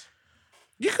boyfriend.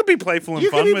 You could be playful and You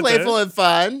fun can be with playful it. and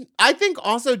fun. I think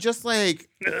also just like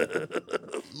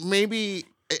maybe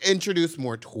introduce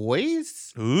more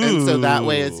toys. And so that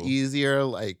way it's Ooh. easier.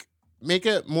 Like make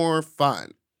it more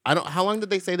fun. How long did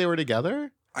they say they were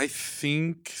together? I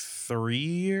think 3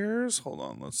 years. Hold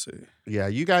on, let's see. Yeah,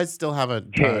 you guys still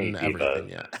haven't Hey, done everything Divas.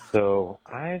 yet. So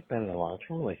I've been in a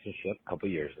long-term relationship a couple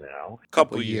years now.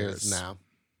 Couple years now.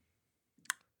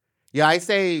 Yeah, I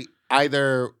say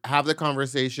either have the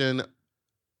conversation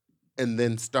and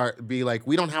then be like,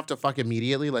 we don't have to fuck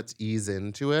immediately. Let's ease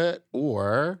into it.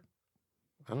 Or,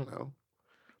 I don't know,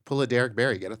 pull a Derek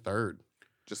Barry, get a third.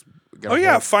 Just get Oh a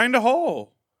yeah, hole. find a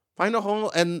hole. Find a hole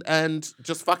and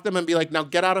just fuck them and be like, now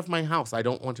get out of my house. I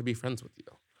don't want to be friends with you.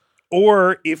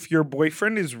 Or if your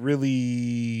boyfriend is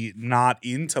really not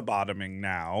into bottoming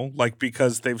now, like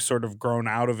because they've sort of grown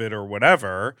out of it or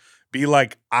whatever, be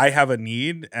like, I have a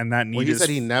need, and that need Well, he is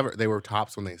said they were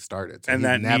tops when they started. So and he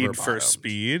that never need for bottomed.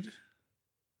 speed.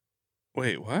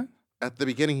 Wait, what? At the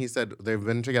beginning, he said they've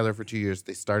been together for 2 years.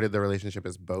 They started the relationship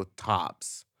as both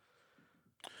tops.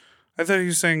 I thought he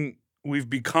was saying we've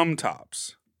become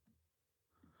tops.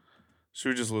 Should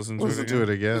we just listen to it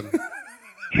again?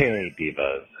 Hey,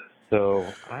 Divas. So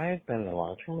I've been in a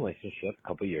long-term relationship a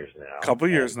couple years now. Couple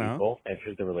years and now. We both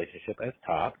entered the relationship as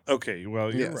top. Okay,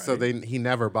 well, you're Yeah, right. so he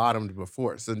never bottomed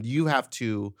before. So you have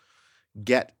to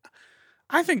get.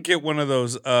 I think get one of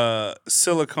those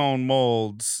silicone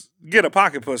molds, get a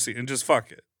pocket pussy, and just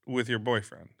fuck it with your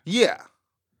boyfriend. Yeah.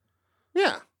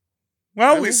 Yeah.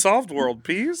 Well, I we mean- solved world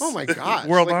peace. Oh my gosh.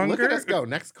 world Like, hunger. Look at us go.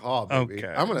 Next call, baby.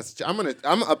 Okay.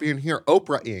 I'm up in here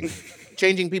Oprah-ing,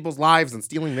 changing people's lives and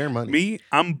stealing their money. Me,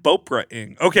 I'm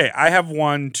Bopra-ing. Okay, I have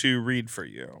one to read for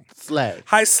you. Slay.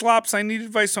 Hi, Slops. I need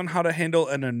advice on how to handle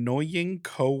an annoying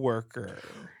coworker.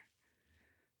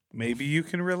 Maybe you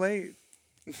can relate.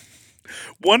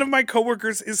 One of my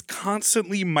coworkers is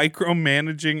constantly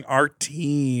micromanaging our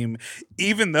team,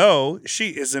 even though she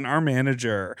isn't our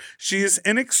manager. She is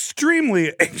an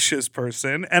extremely anxious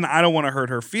person, and I don't want to hurt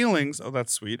her feelings. Oh,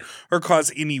 that's sweet. Or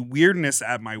cause any weirdness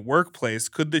at my workplace.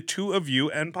 Could the two of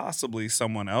you and possibly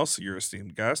someone else, your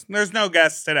esteemed guest, there's no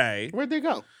guest today, Where'd they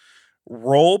go?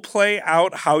 role play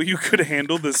out how you could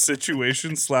handle this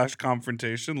situation /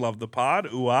 confrontation? Love the pod.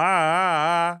 Ooh,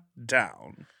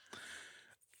 down.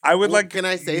 I would Well, like can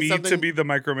I say me to something? be the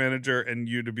micromanager and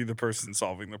you to be the person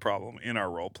solving the problem in our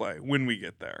role play when we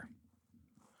get there.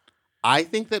 I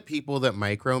think that people that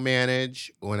micromanage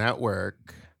when at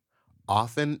work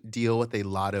often deal with a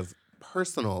lot of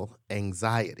personal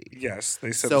anxiety. Yes,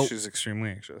 they said So- that she's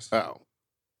extremely anxious. Oh.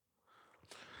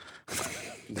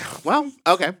 Well,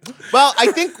 okay. Well,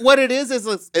 I think what it is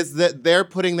that they're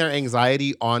putting their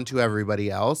anxiety onto everybody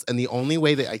else. And the only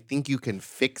way that I think you can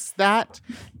fix that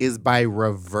is by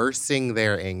reversing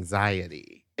their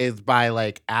anxiety, is by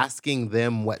like asking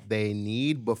them what they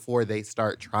need before they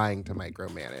start trying to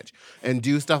micromanage and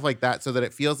do stuff like that so that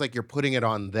it feels like you're putting it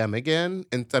on them again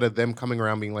instead of them coming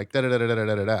around being like, da da da da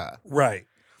da da da. Right.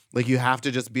 Like you have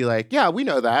to just be like, yeah, we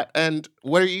know that. And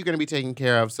what are you going to be taking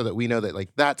care of so that we know that like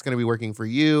that's going to be working for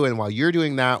you. And while you're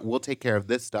doing that, we'll take care of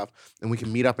this stuff and we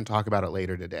can meet up and talk about it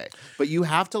later today. But you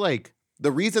have to like,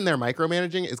 the reason they're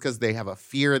micromanaging is because they have a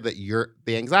fear that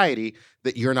the anxiety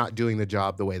that you're not doing the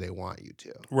job the way they want you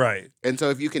to. Right. And so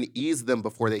if you can ease them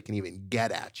before they can even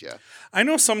get at you. I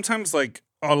know sometimes like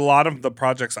a lot of the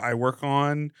projects I work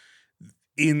on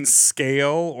in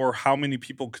scale or how many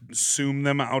people consume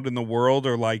them out in the world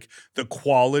or like the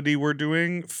quality we're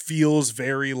doing feels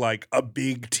very like a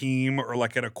big team or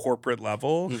like at a corporate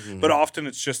level. But often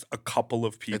it's just a couple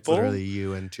of people. It's literally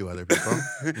you and two other people.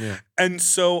 Yeah. And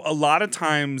so a lot of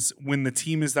times when the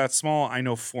team is that small, I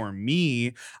know for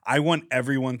me, I want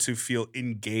everyone to feel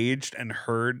engaged and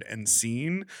heard and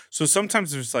seen. So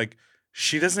sometimes there's like,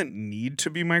 she doesn't need to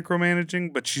be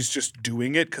micromanaging, but she's just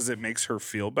doing it because it makes her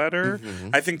feel better.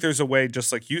 I think there's a way,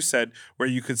 just like you said, where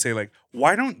you could say like,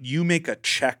 why don't you make a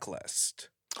checklist?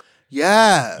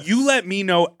 Yes. You let me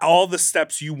know all the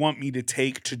steps you want me to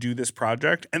take to do this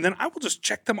project, and then I will just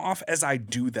check them off as I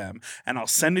do them, and I'll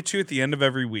send it to you at the end of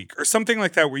every week or something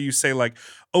like that, where you say like,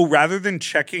 oh, rather than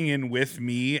checking in with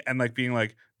me and like being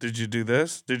like, did you do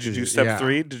this? Did you do step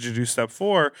 3? Did you do step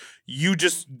 4? You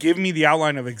just give me the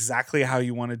outline of exactly how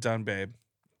you want it done, babe.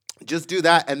 Just do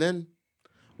that, and then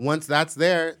once that's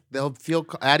there, they'll feel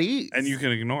at ease. And you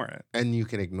can ignore it. And you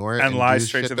can ignore it and lie do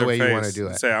straight shit to the their way face. you want to do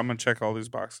it. Say, I'm going to check all these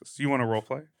boxes. You want to role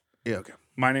play? Yeah, okay.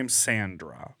 My name's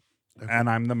Sandra, and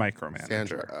I'm the micromanager.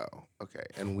 Sandra, oh, okay.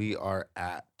 And we are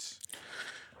at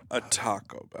a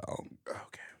Taco Bell.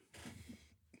 Okay.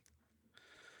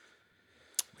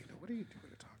 Wait, no, what are you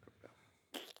doing at Taco Bell?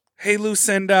 Hey,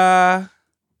 Lucinda.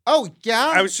 Oh,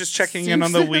 yeah? I was just checking in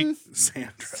on the week.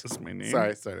 Sandra's my name.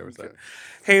 Sorry.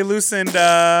 Hey,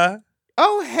 Lucinda.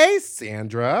 Oh, hey,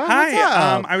 Sandra. Hi. What's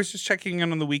up? I was just checking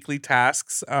in on the weekly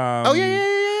tasks. Oh, yeah.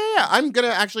 I'm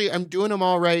doing them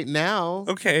all right now.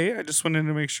 Okay. I just wanted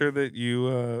to make sure that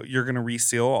you're gonna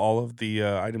reseal all of the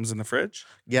items in the fridge.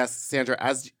 Yes, Sandra.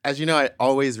 As you know, I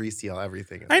always reseal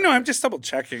everything. I know. I'm just double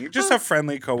checking. Just a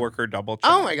friendly coworker double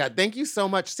check. Oh my God! Thank you so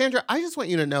much, Sandra. I just want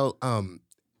you to know,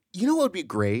 you know what would be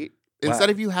great?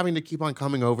 Instead of you having to keep on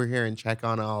coming over here and check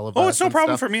on all of us. Oh, it's no and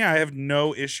problem stuff. for me. I have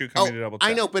no issue coming to double check.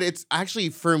 I know, but it's actually,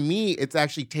 for me, it's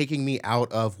actually taking me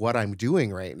out of what I'm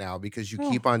doing right now because you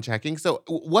keep on checking. So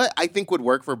what I think would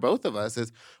work for both of us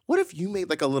is, what if you made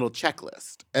like a little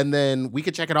checklist and then we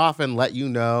could check it off and let you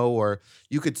know, or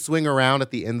you could swing around at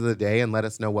the end of the day and let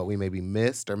us know what we maybe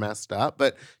missed or messed up.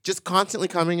 But just constantly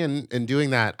coming and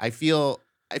doing that, I feel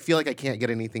like I can't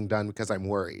get anything done because I'm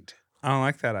worried. I don't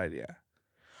like that idea.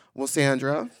 Well,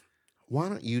 Sandra, why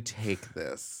don't you take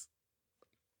this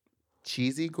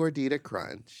cheesy gordita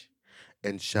crunch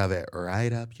and shove it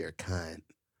right up your cunt?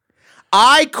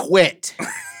 I quit. I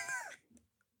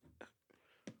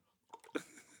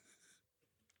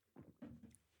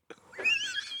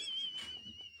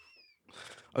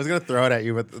was gonna throw it at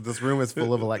you, but this room is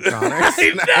full of electronics. I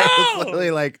know. I was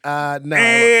literally like, no.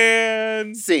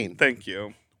 And Scene. Thank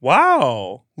you.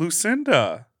 Wow,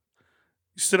 Lucinda,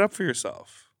 you stood up for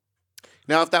yourself.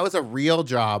 Now, if that was a real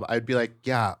job, I'd be like,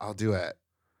 yeah, I'll do it.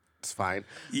 It's fine.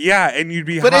 Yeah, and you'd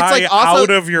be But it's high like also, out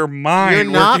of your mind. You're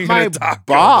not working my at a Taco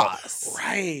boss. Bell.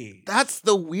 Right. That's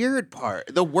the weird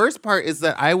part. The worst part is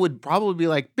that I would probably be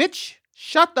like, bitch,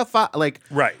 shut the fuck. Like,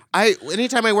 right.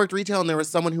 Anytime I worked retail and there was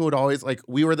someone who would always, like,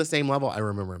 we were the same level. I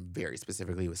remember him very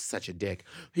specifically. He was such a dick.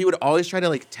 He would always try to,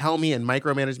 like, tell me and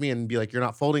micromanage me and be like, you're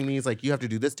not folding these. Like, you have to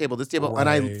do this table. Right. And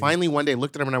I finally one day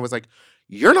looked at him and I was like,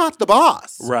 you're not the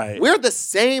boss. Right. We're the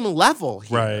same level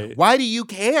here. Right. Why do you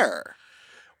care?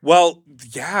 Well,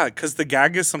 yeah, because the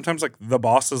gag is sometimes like the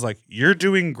boss is like, you're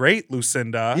doing great,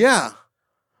 Lucinda. Yeah.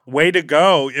 Way to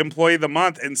go, employee of the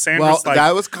month. And Sandra's like,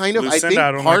 that was kind of, Lucinda,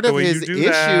 I think part of the way his you do issue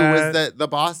that. was that the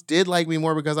boss did like me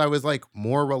more because I was like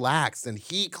more relaxed, and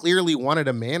he clearly wanted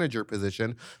a manager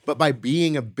position, but by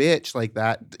being a bitch like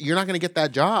that, you're not going to get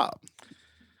that job.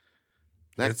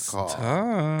 Next call.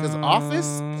 Because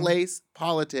office place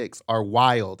politics are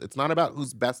wild. It's not about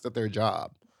who's best at their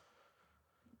job.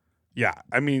 Yeah,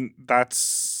 I mean,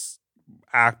 that's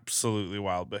absolutely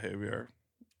wild behavior.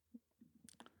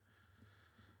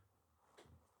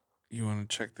 You want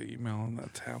to check the email on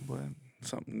that tablet?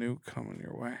 Something new coming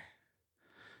your way.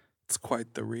 It's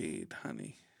quite the read,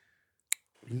 honey.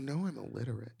 You know I'm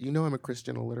illiterate. You know I'm a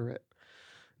Christian illiterate.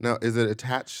 No, is it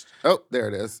attached? Oh, there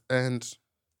it is. And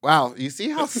wow, you see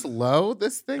how slow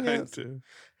this thing is?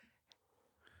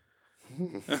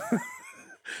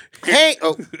 Hey,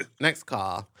 next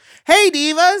call. Hey,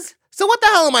 divas. So what the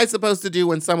hell am I supposed to do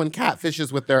when someone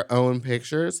catfishes with their own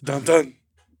pictures? Dun dun.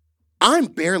 I'm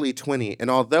barely 20, and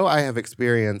although I have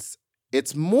experience,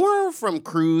 it's more from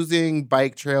cruising,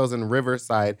 bike trails, and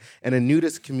Riverside, and a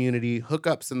nudist community.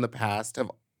 Hookups in the past have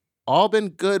all been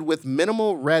good with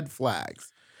minimal red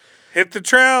flags. Hit the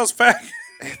trails, fag.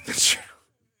 Hit the trails.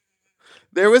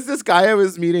 There was this guy I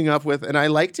was meeting up with, and I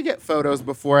like to get photos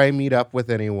before I meet up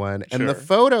with anyone. And the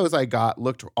photos I got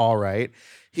looked all right.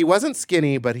 He wasn't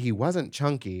skinny, but he wasn't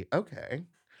chunky. Okay.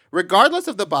 Regardless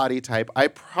of the body type, I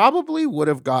probably would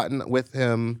have gotten with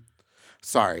him.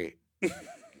 Sorry.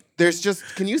 There's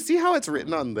just, can you see how it's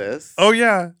written on this? Oh,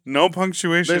 yeah. No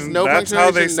punctuation. There's no That's punctuation,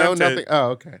 how they sent nothing. it. Oh,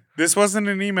 okay. This wasn't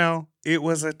an email. It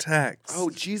was a text. Oh,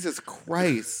 Jesus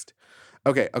Christ.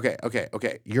 Okay.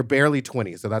 You're barely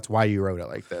 20, so that's why you wrote it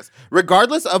like this.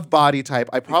 Regardless of body type,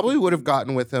 I probably would have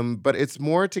gotten with him, but it's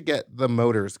more to get the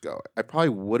motors going. I probably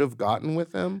would have gotten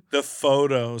with him. The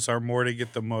photos are more to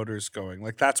get the motors going.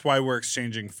 Like, that's why we're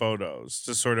exchanging photos,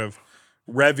 to sort of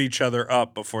rev each other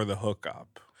up before the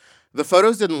hookup. The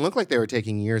photos didn't look like they were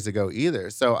taken years ago either,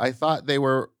 so I thought they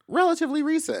were relatively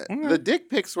recent. Okay. The dick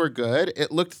pics were good.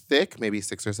 It looked thick, maybe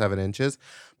 6 or 7 inches.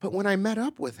 But when I met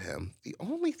up with him, the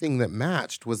only thing that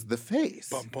matched was the face.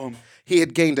 Bum, bum. He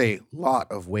had gained a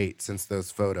lot of weight since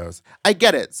those photos. I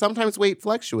get it. Sometimes weight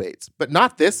fluctuates, but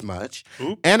not this much.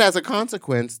 Oop. And as a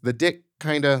consequence, the dick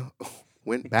kind of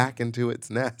went back into its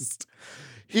nest.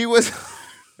 He was...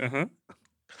 Uh-huh.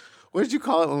 What did you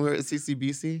call it when we were at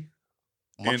CCBC?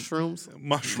 Mushrooms?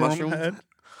 Mushroom head.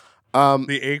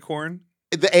 The acorn.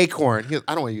 The acorn.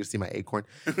 I don't want you to see my acorn.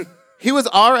 He was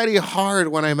already hard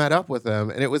when I met up with him,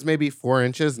 and it was maybe 4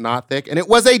 inches, not thick, and it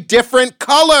was a different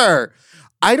color.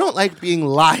 I don't like being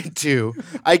lied to.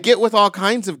 I get with all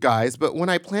kinds of guys, but when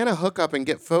I plan a hookup and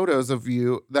get photos of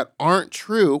you that aren't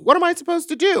true, what am I supposed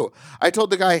to do? I told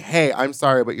the guy, hey, I'm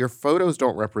sorry, but your photos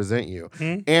don't represent you.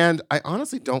 And I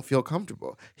honestly don't feel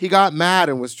comfortable. He got mad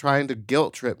and was trying to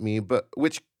guilt trip me,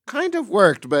 which kind of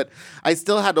worked, but I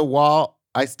still had a wall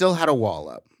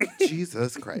up.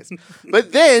 Jesus Christ.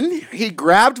 But then he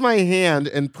grabbed my hand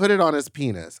and put it on his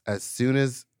penis. As soon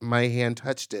as my hand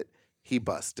touched it, he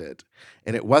busted.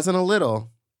 And it wasn't a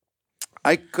little.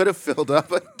 I could have filled up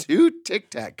 2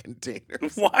 Tic Tac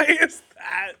containers. Why is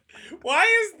that?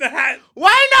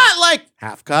 Why not like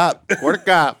half cup, quarter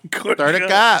cup, third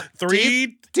cup,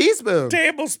 3 teaspoons,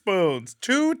 tablespoons,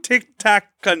 2 Tic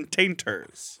Tac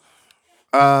containers.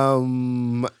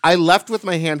 I left with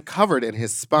my hand covered in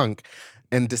his spunk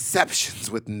and deceptions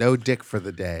with no dick for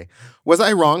the day. Was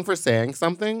I wrong for saying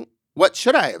something? What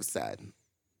should I have said?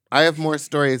 I have more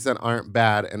stories that aren't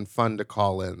bad and fun to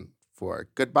call in for.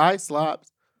 Goodbye,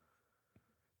 slops.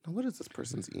 Now, what is this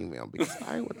person's email? Because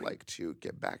I would like to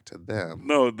get back to them.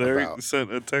 No, they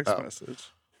sent a text message.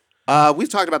 We've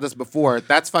talked about this before.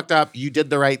 That's fucked up. You did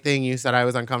the right thing. You said I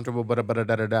was uncomfortable,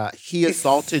 but he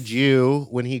assaulted you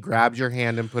when he grabbed your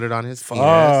hand and put it on his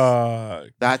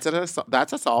penis.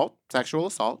 That's assault, sexual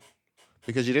assault,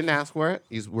 because you didn't ask for it.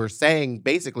 You were saying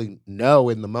basically no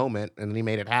in the moment, and then he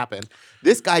made it happen.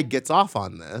 This guy gets off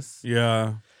on this.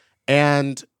 Yeah.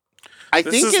 And I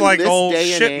this think is in like this old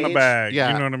day and shit age, in the bag.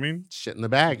 yeah, You know what I mean? Shit in the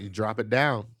bag. You drop it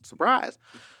down. Surprise.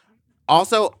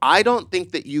 Also, I don't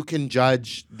think that you can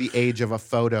judge the age of a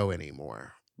photo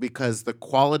anymore because the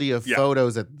quality of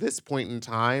photos at this point in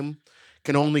time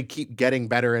can only keep getting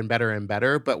better and better and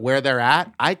better. But where they're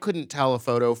at, I couldn't tell a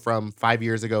photo from 5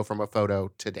 years ago from a photo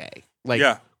today. Like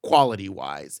quality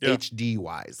wise, HD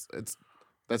wise.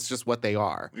 That's just what they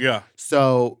are. Yeah.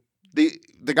 So the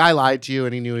guy lied to you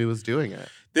and he knew he was doing it.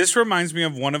 This reminds me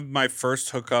of one of my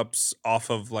first hookups off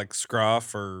of like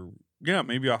Scruff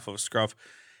maybe off of Scruff.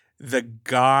 The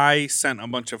guy sent a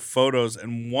bunch of photos,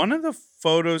 and one of the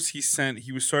photos he sent,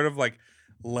 he was sort of like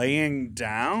laying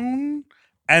down,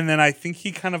 and then I think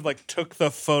he kind of like took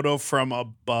the photo from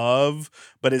above,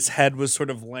 but his head was sort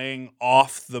of laying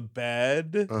off the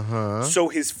bed. Uh-huh. So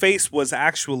his face was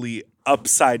actually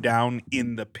upside down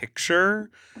in the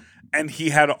picture, and he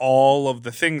had all of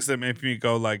the things that made me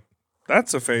go like,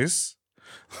 that's a face.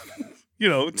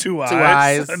 2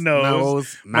 eyes, a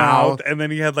nose, mouth, and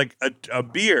then he had like a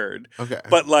beard. Okay.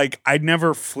 But like I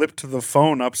never flipped the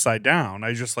phone upside down.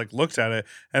 I just like looked at it,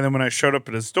 and then when I showed up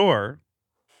at his door,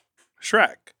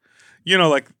 Shrek.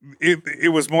 Like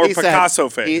it was more Picasso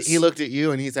face. He looked at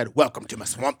you and he said, "Welcome to my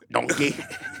swamp, donkey."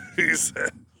 he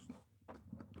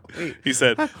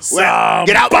said, well,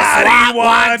 "Get out my swamp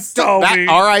wants Toby."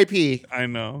 R.I.P. I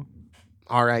know.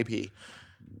 R.I.P.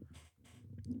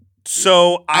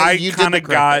 So I kind of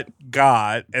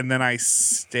got, and then I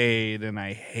stayed, and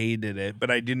I hated it, but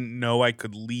I didn't know I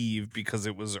could leave because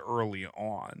it was early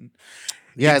on.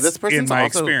 Yeah, this person's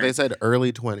also, they said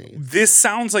early 20s. This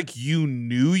sounds like you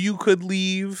knew you could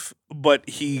leave, but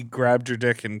he grabbed your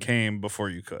dick and came before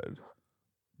you could.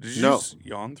 Did you just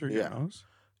yawn through your nose?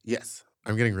 Yes,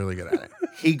 I'm getting really good at it.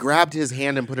 He grabbed his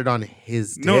hand and put it on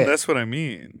his dick. No, that's what I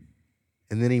mean.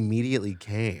 And then immediately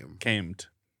came. Camed.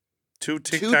 2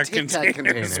 Tic Tac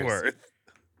containers worth.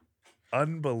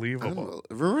 Unbelievable.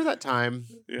 Remember that time?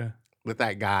 Yeah. With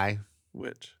that guy?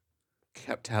 Which?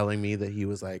 Kept telling me that he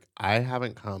was like, I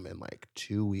haven't come in like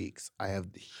 2 weeks. I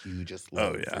have the hugest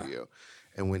load for you.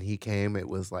 And when he came, it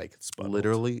was like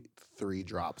literally 3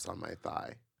 drops on my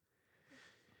thigh.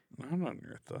 Not on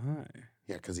your thigh.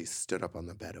 Yeah, because he stood up on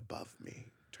the bed above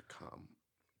me to come.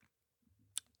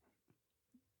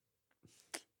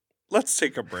 Let's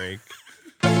take a break.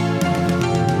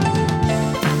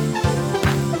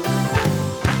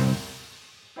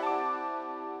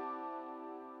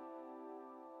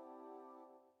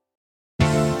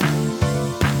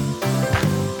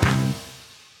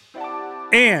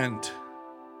 And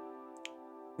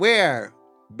where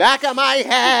Back of my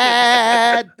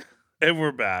head. And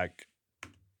we're back.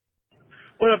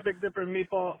 What up, Big Dipper and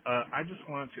Meatball? I just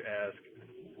wanted to ask,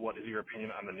 what is your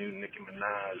opinion on the new Nicki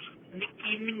Minaj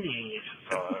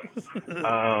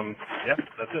song? Yeah,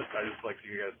 that's it. I just like to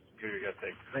hear you guys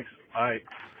take. Thanks. Bye.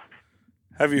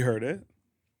 Have you heard it?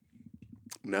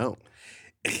 No.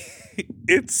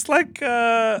 It's like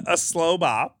a slow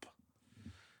bop.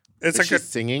 It's Is she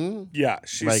singing? Yeah,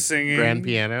 she's like singing grand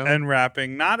piano and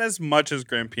rapping. Not as much as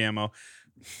grand piano.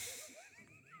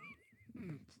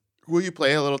 Will you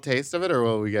play a little taste of it, or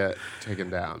will we get taken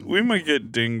down? We might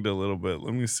get dinged a little bit.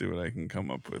 Let me see what I can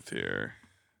come up with here.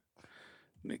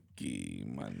 Nicki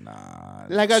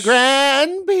Minaj. Like a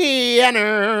grand piano.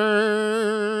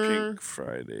 Pink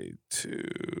Friday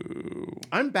 2.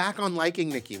 I'm back on liking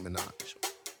Nicki Minaj.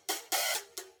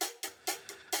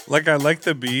 Like, I like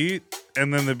the beat,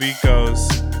 and then the beat goes.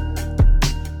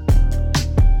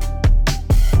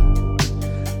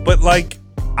 But, like,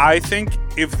 I think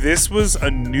if this was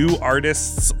a new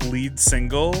artist's lead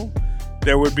single,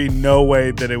 there would be no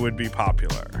way that it would be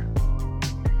popular.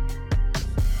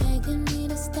 No,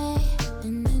 this is bad.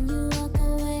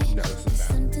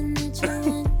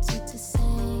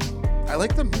 I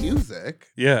like the music.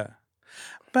 Yeah.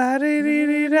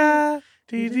 Ba-dee-dee-dee-da,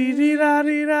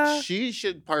 dee-dee-dee-da-dee-da. She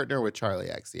should partner with Charlie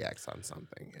XCX on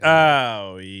something. You know?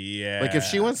 Oh, yeah. Like if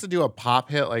she wants to do a pop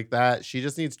hit like that, she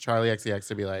just needs Charlie XCX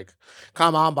to be like,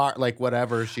 "Come on, Bart," like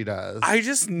whatever she does. I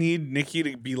just need Nicki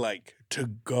to be like, to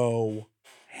go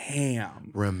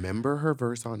ham. Remember her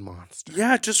verse on Monster.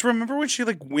 Yeah, just remember when she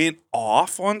like went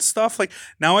off on stuff. Like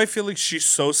now I feel like she's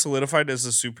so solidified as a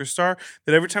superstar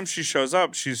that every time she shows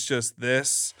up, she's just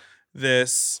this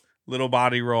little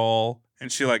body roll,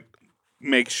 and she like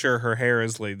makes sure her hair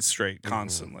is laid straight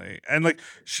constantly. And like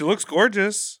she looks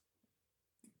gorgeous.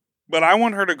 But I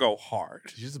want her to go hard.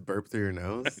 Did you just burp through your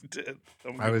nose? I did.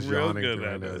 I was real yawning good through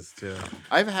my at nose it. too.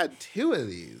 I've had 2 of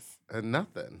these and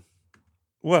nothing.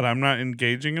 What? I'm not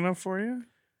engaging enough for you?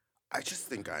 I just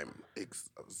think I'm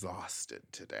exhausted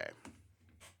today.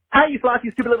 Hi, you sloth,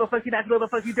 you stupid little fuck, you nasty little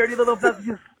fuck, you dirty little fuck,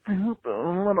 you stupid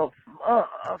little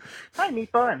fuck. Hi,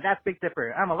 Meatball, and that's Big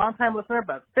Dipper. I'm a long-time listener,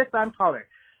 but fifth-time caller.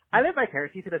 I live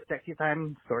vicariously through the sexy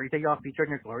time stories that y'all feature in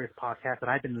your glorious podcast, and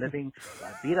I've been living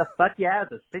be the fuck yeah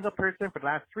as a single person for the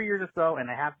last 3 years or so, and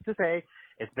I have to say,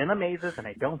 it's been amazing, and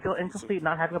I don't feel incomplete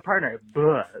not having a partner.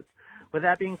 But with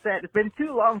that being said, it's been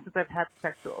too long since I've had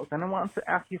sexuals, and I want to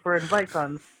ask you for advice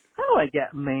on how do I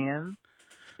get man.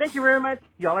 Thank you very much.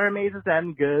 Y'all are amazing,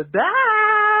 and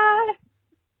goodbye.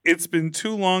 It's been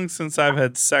too long since I've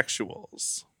had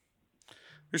sexuals.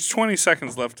 There's 20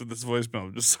 seconds left of this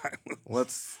voicemail. Just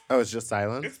silence. It's just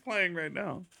silence? It's playing right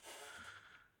now.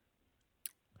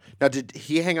 Now, did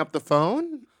he hang up the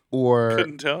phone? Or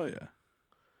Couldn't tell you.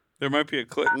 There might be a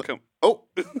click. Oh.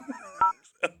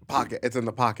 Pocket. It's in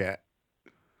the pocket.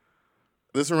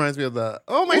 This reminds me of my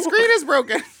screen is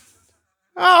broken.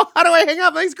 Oh, how do I hang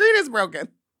up? My screen is broken.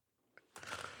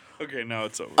 Okay, now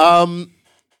it's over.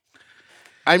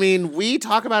 I mean, we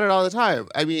talk about it all the time.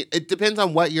 I mean, it depends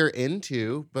on what you're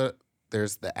into, but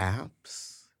there's the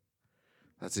apps.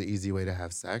 That's an easy way to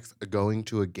have sex. Going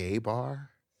to a gay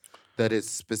bar that is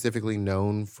specifically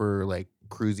known for like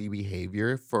cruisy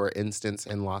behavior. For instance,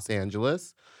 in Los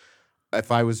Angeles,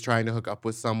 if I was trying to hook up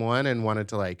with someone and wanted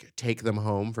to like take them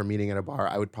home from meeting at a bar,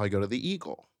 I would probably go to the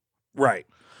Eagle. Right.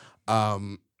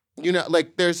 You know,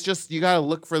 like there's just, you got to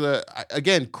look for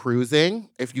again, cruising.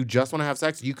 If you just want to have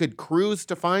sex, you could cruise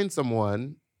to find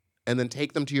someone and then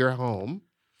take them to your home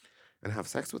and have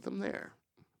sex with them there.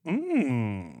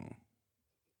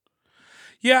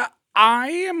 Yeah, I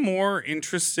am more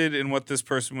interested in what this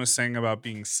person was saying about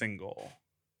being single.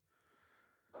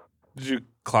 Did you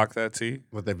clock that, T?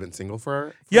 What, they've been single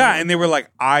for Yeah, and they were like,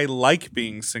 I like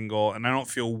being single, and I don't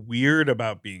feel weird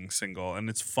about being single, and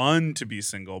it's fun to be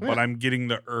single, but I'm getting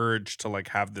the urge to like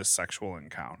have this sexual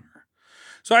encounter.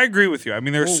 So I agree with you. I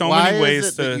mean, there's so many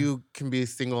ways that you can be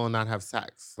single and not have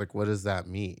sex. Like, what does that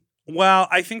mean? Well,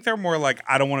 I think they're more like,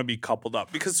 I don't want to be coupled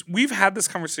up, because we've had this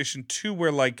conversation too,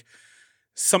 where like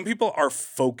some people are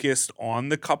focused on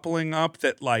the coupling up,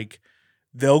 that like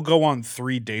they'll go on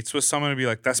 3 dates with someone and be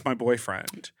like, that's my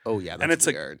boyfriend. Oh, yeah. That's and it's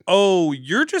weird. like, oh,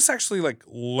 you're just actually like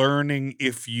learning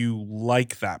if you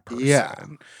like that person. Yeah.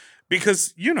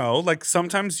 Because, you know, like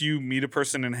sometimes you meet a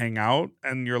person and hang out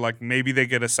and you're like, maybe they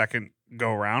get a second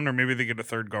go around or maybe they get a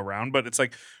third go around. But it's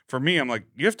like, for me, I'm like,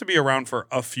 you have to be around for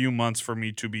a few months for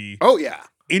me to be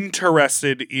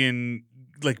interested in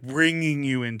like bringing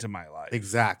you into my life.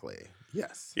 Exactly.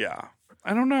 Yes. Yeah.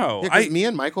 I don't know. Yeah, 'cause me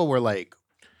and Michael were like,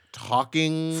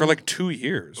 talking for like 2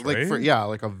 years, like right?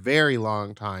 like a very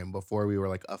long time before we were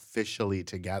like officially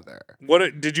together.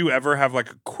 What did you ever have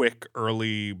like a quick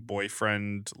early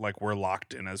boyfriend? Like we're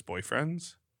locked in as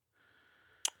boyfriends.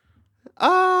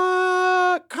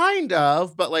 Kind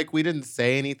of, but like we didn't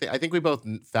say anything. I think we both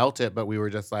felt it, but we were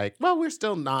just like, well, we're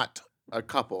still not a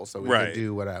couple, so we Right. can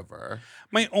do whatever.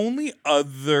 My only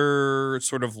other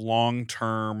sort of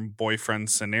long-term boyfriend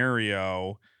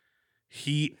scenario,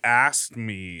 he asked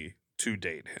me to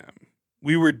date him.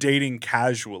 We were dating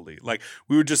casually. Like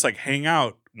we would just like hang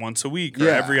out once a week or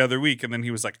Yeah. every other week. And then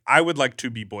he was like, I would like to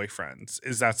be boyfriends.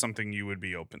 Is that something you would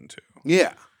be open to?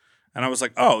 Yeah. And I was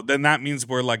like, oh, then that means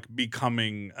we're like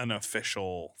becoming an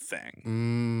official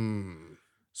thing.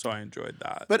 So I enjoyed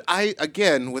that. But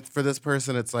for this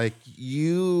person, it's like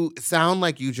you sound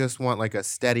like you just want like a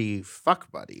steady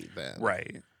fuck buddy then.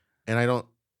 Right. And I don't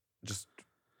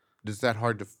is that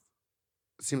hard to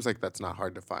seems like that's not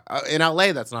hard to find. In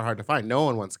LA, that's not hard to find. No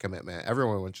one wants commitment.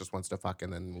 Everyone just wants to fuck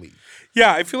and then leave.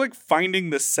 Yeah, I feel like finding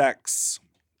the sex,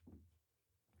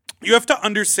 you have to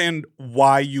understand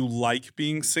why you like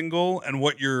being single and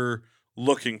what you're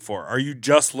looking for. Are you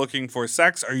just looking for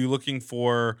sex? Are you looking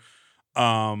for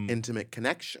intimate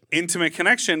connection? Intimate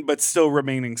connection, but still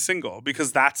remaining single,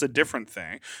 because that's a different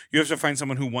thing. You have to find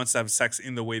someone who wants to have sex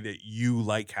in the way that you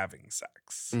like having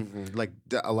sex. Mm-hmm. Like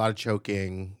a lot of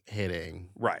choking, hitting.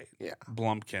 Right. Yeah.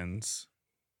 Blumpkins.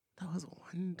 That was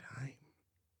one time.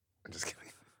 I'm just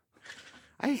kidding.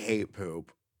 I hate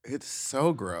poop. It's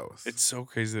so gross. It's so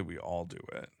crazy that we all do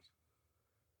it.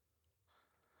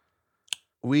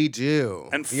 We do.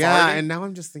 And yeah, farting- and now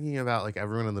I'm just thinking about like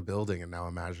everyone in the building and now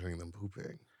imagining them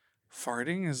pooping.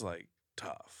 Farting is like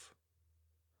tough.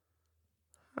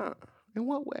 Huh. In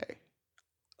what way?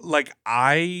 Like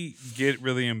I get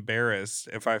really embarrassed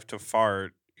if I have to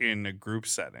fart in a group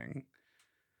setting.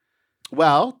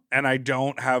 Well, and I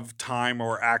don't have time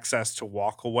or access to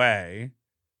walk away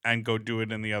and go do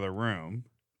it in the other room.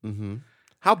 Mm-hmm.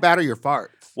 How bad are your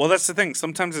farts? Well, that's the thing.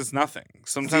 Sometimes it's nothing.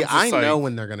 Sometimes I it's know like,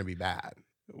 when they're going to be bad.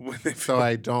 when they So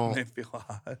I don't. They feel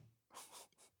hot.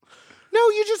 No,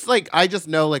 you just like, I just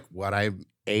know like what I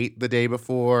ate the day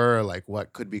before, or like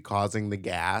what could be causing the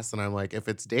gas. And I'm like, if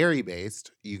it's dairy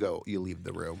based, you leave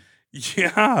the room.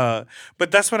 Yeah. But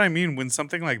that's what I mean. When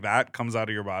something like that comes out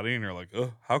of your body and you're like,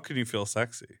 oh, how can you feel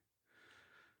sexy?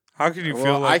 How can you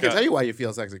feel like I can tell you why you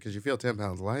feel sexy, because you feel 10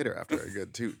 pounds lighter after a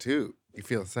good toot. You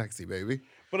feel sexy, baby.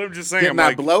 But I'm just saying, Getting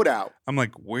that bloat out. I'm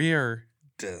like, we're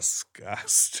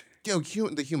disgusting. Yo,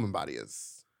 the human body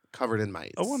is covered in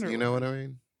mites. I wonder You know what I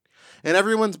mean? And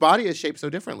everyone's body is shaped so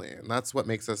differently, and that's what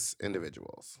makes us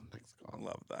individuals. Next I call.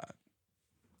 love that.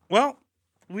 Well,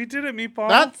 we did it, Meatball.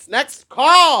 That's next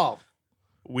call.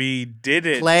 We did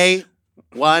it. Play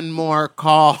one more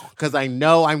call, because I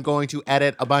know I'm going to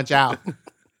edit a bunch out.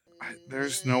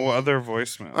 There's no other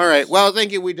voicemail. All right. Well,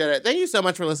 thank you. We did it. Thank you so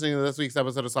much for listening to this week's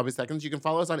episode of Sloppy Seconds. You can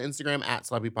follow us on Instagram at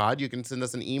SloppyPod. You can send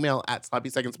us an email at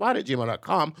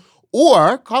sloppysecondspod@gmail.com,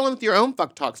 or call in with your own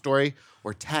fuck talk story,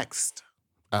 or text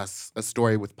us a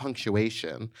story with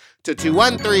punctuation to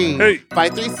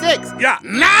 213-536 Yeah.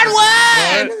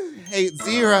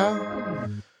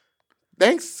 9180.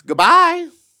 Thanks. Goodbye.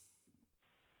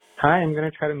 Hi, I'm going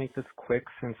to try to make this quick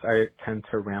since I tend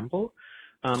to ramble.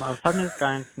 I was talking to this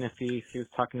guy in Sniffy. He was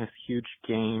talking this huge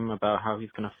game about how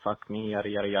he's going to fuck me, yada,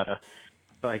 yada, yada.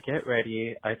 So I get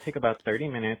ready. I take about 30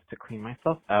 minutes to clean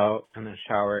myself out and then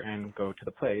shower and go to the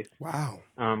place. Wow.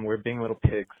 We're being little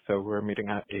pigs, so we're meeting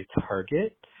at a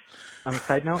Target.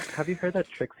 Side note, have you heard that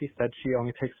Trixie said she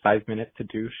only takes 5 minutes to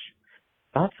douche?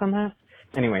 Thoughts on that?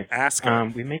 Anyways, Ask her.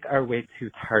 we make our way to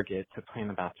Target to play in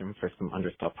the bathroom for some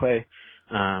understyle play.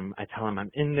 I tell him I'm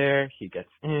in there. He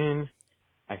gets in.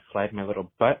 I slide my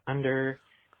little butt under,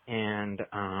 and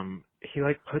he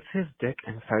like puts his dick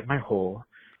inside my hole,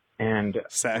 and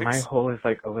Sex. my hole is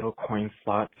like a little coin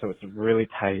slot, so it's really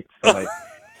tight. So like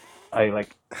I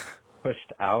like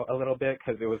pushed out a little bit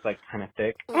because it was like kind of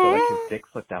thick, so like his dick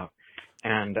slipped out,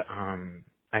 and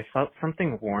I felt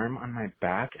something warm on my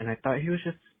back, and I thought he was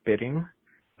just spitting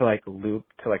to like lube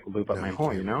up my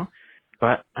hole, you know.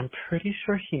 But I'm pretty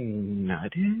sure he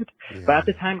nutted. Yeah. But at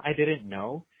the time, I didn't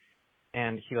know.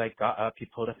 And he like got up, he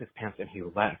pulled up his pants, and he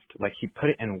left. Like he put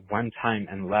it in one time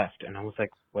and left. And I was like,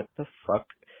 what the fuck?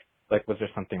 Like, was there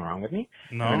something wrong with me?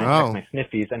 No. And then I checked my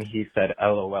sniffies, and he said,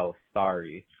 LOL,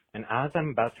 sorry. And as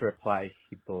I'm about to reply,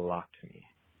 he blocked me.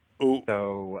 Ooh.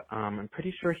 So I'm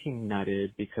pretty sure he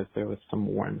nutted because there was some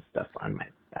warm stuff on my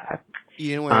back.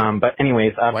 You know what? But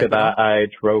anyways, after Wipe it that, I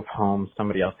drove home.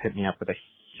 Somebody else hit me up with a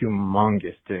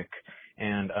humongous dick.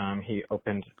 and he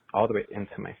opened all the way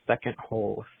into my second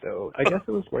hole. So I guess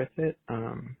it was worth it.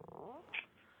 And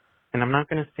I'm not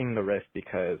gonna sing the rest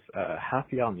because half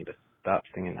of y'all need to stop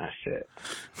singing that shit.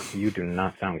 You do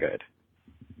not sound good.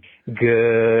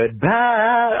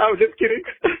 Goodbye. Oh, just kidding.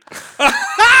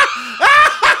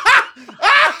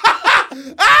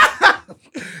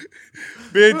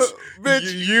 Bitch,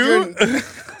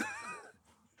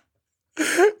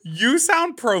 you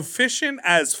sound proficient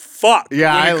as fuck.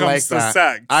 Yeah, when it I comes like to that.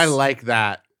 sex. I like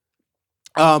that.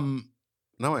 Now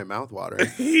my mouth watering.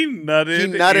 He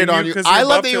nutted on you. 'cause I your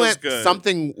love butt that you feels went good.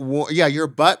 something. Yeah, your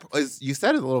butt is. You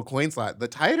said it's a little coin slot. The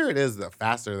tighter it is, the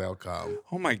faster they'll come.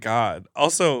 Oh my god.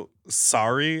 Also,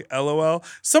 sorry, LOL.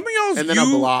 Some of y'all And then a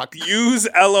block. use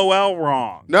LOL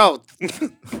wrong. No.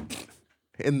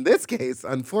 In this case,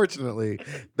 unfortunately,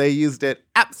 they used it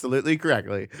absolutely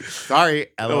correctly. Sorry,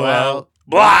 LOL.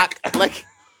 Block. Like,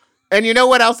 and you know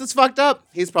what else is fucked up?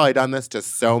 He's probably done this to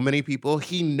so many people.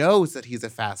 He knows that he's a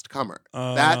fast comer.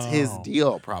 That's his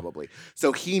deal, probably.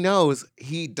 So he knows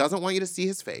he doesn't want you to see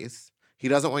his face. He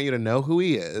doesn't want you to know who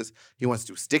he is. He wants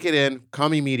to stick it in,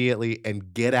 come immediately,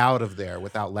 and get out of there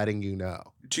without letting you know.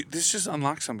 This just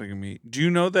unlocked something in me. Do you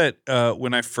know that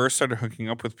when I first started hooking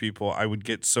up with people, I would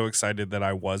get so excited that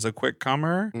I was a quick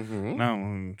comer? Mm-hmm. Now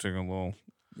I'm taking a little.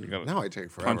 You gotta now I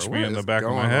take forever. Punch What me in is the back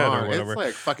of my going head on? or whatever. It's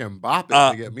like fucking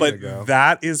bopping to get me but to go.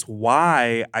 that is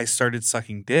why I started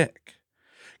sucking dick.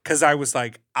 Because I was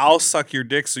like, I'll suck your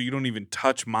dick so you don't even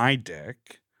touch my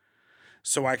dick.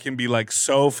 So I can be like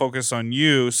so focused on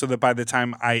you so that by the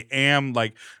time I am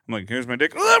like, I'm like, here's my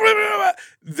dick.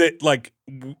 That like,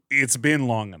 it's been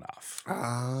long enough.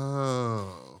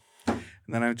 Oh. And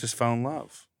then I just fell in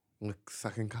love. With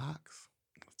sucking cocks.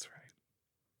 That's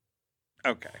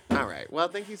right. Okay. All right. Well,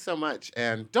 thank you so much.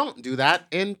 And don't do that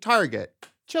in Target.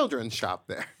 Children's shop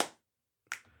there.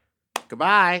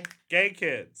 Goodbye. Gay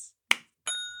kids.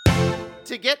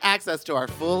 To get access to our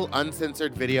full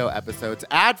uncensored video episodes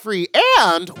ad-free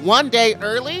and one day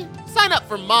early, sign up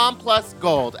for Mom Plus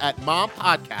Gold at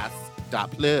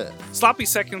mompodcasts.plus. Sloppy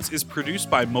Seconds is produced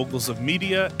by Moguls of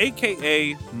Media,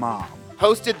 a.k.a. Mom.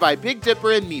 Hosted by Big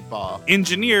Dipper and Meatball.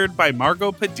 Engineered by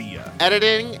Margot Padilla.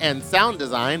 Editing and sound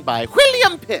design by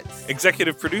William Pitts.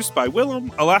 Executive produced by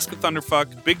Willem, Alaska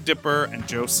Thunderfuck, Big Dipper, and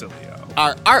Joe Cilio.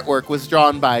 Our artwork was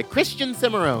drawn by Christian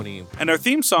Cimarroni. And our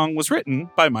theme song was written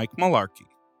by Mike Malarkey.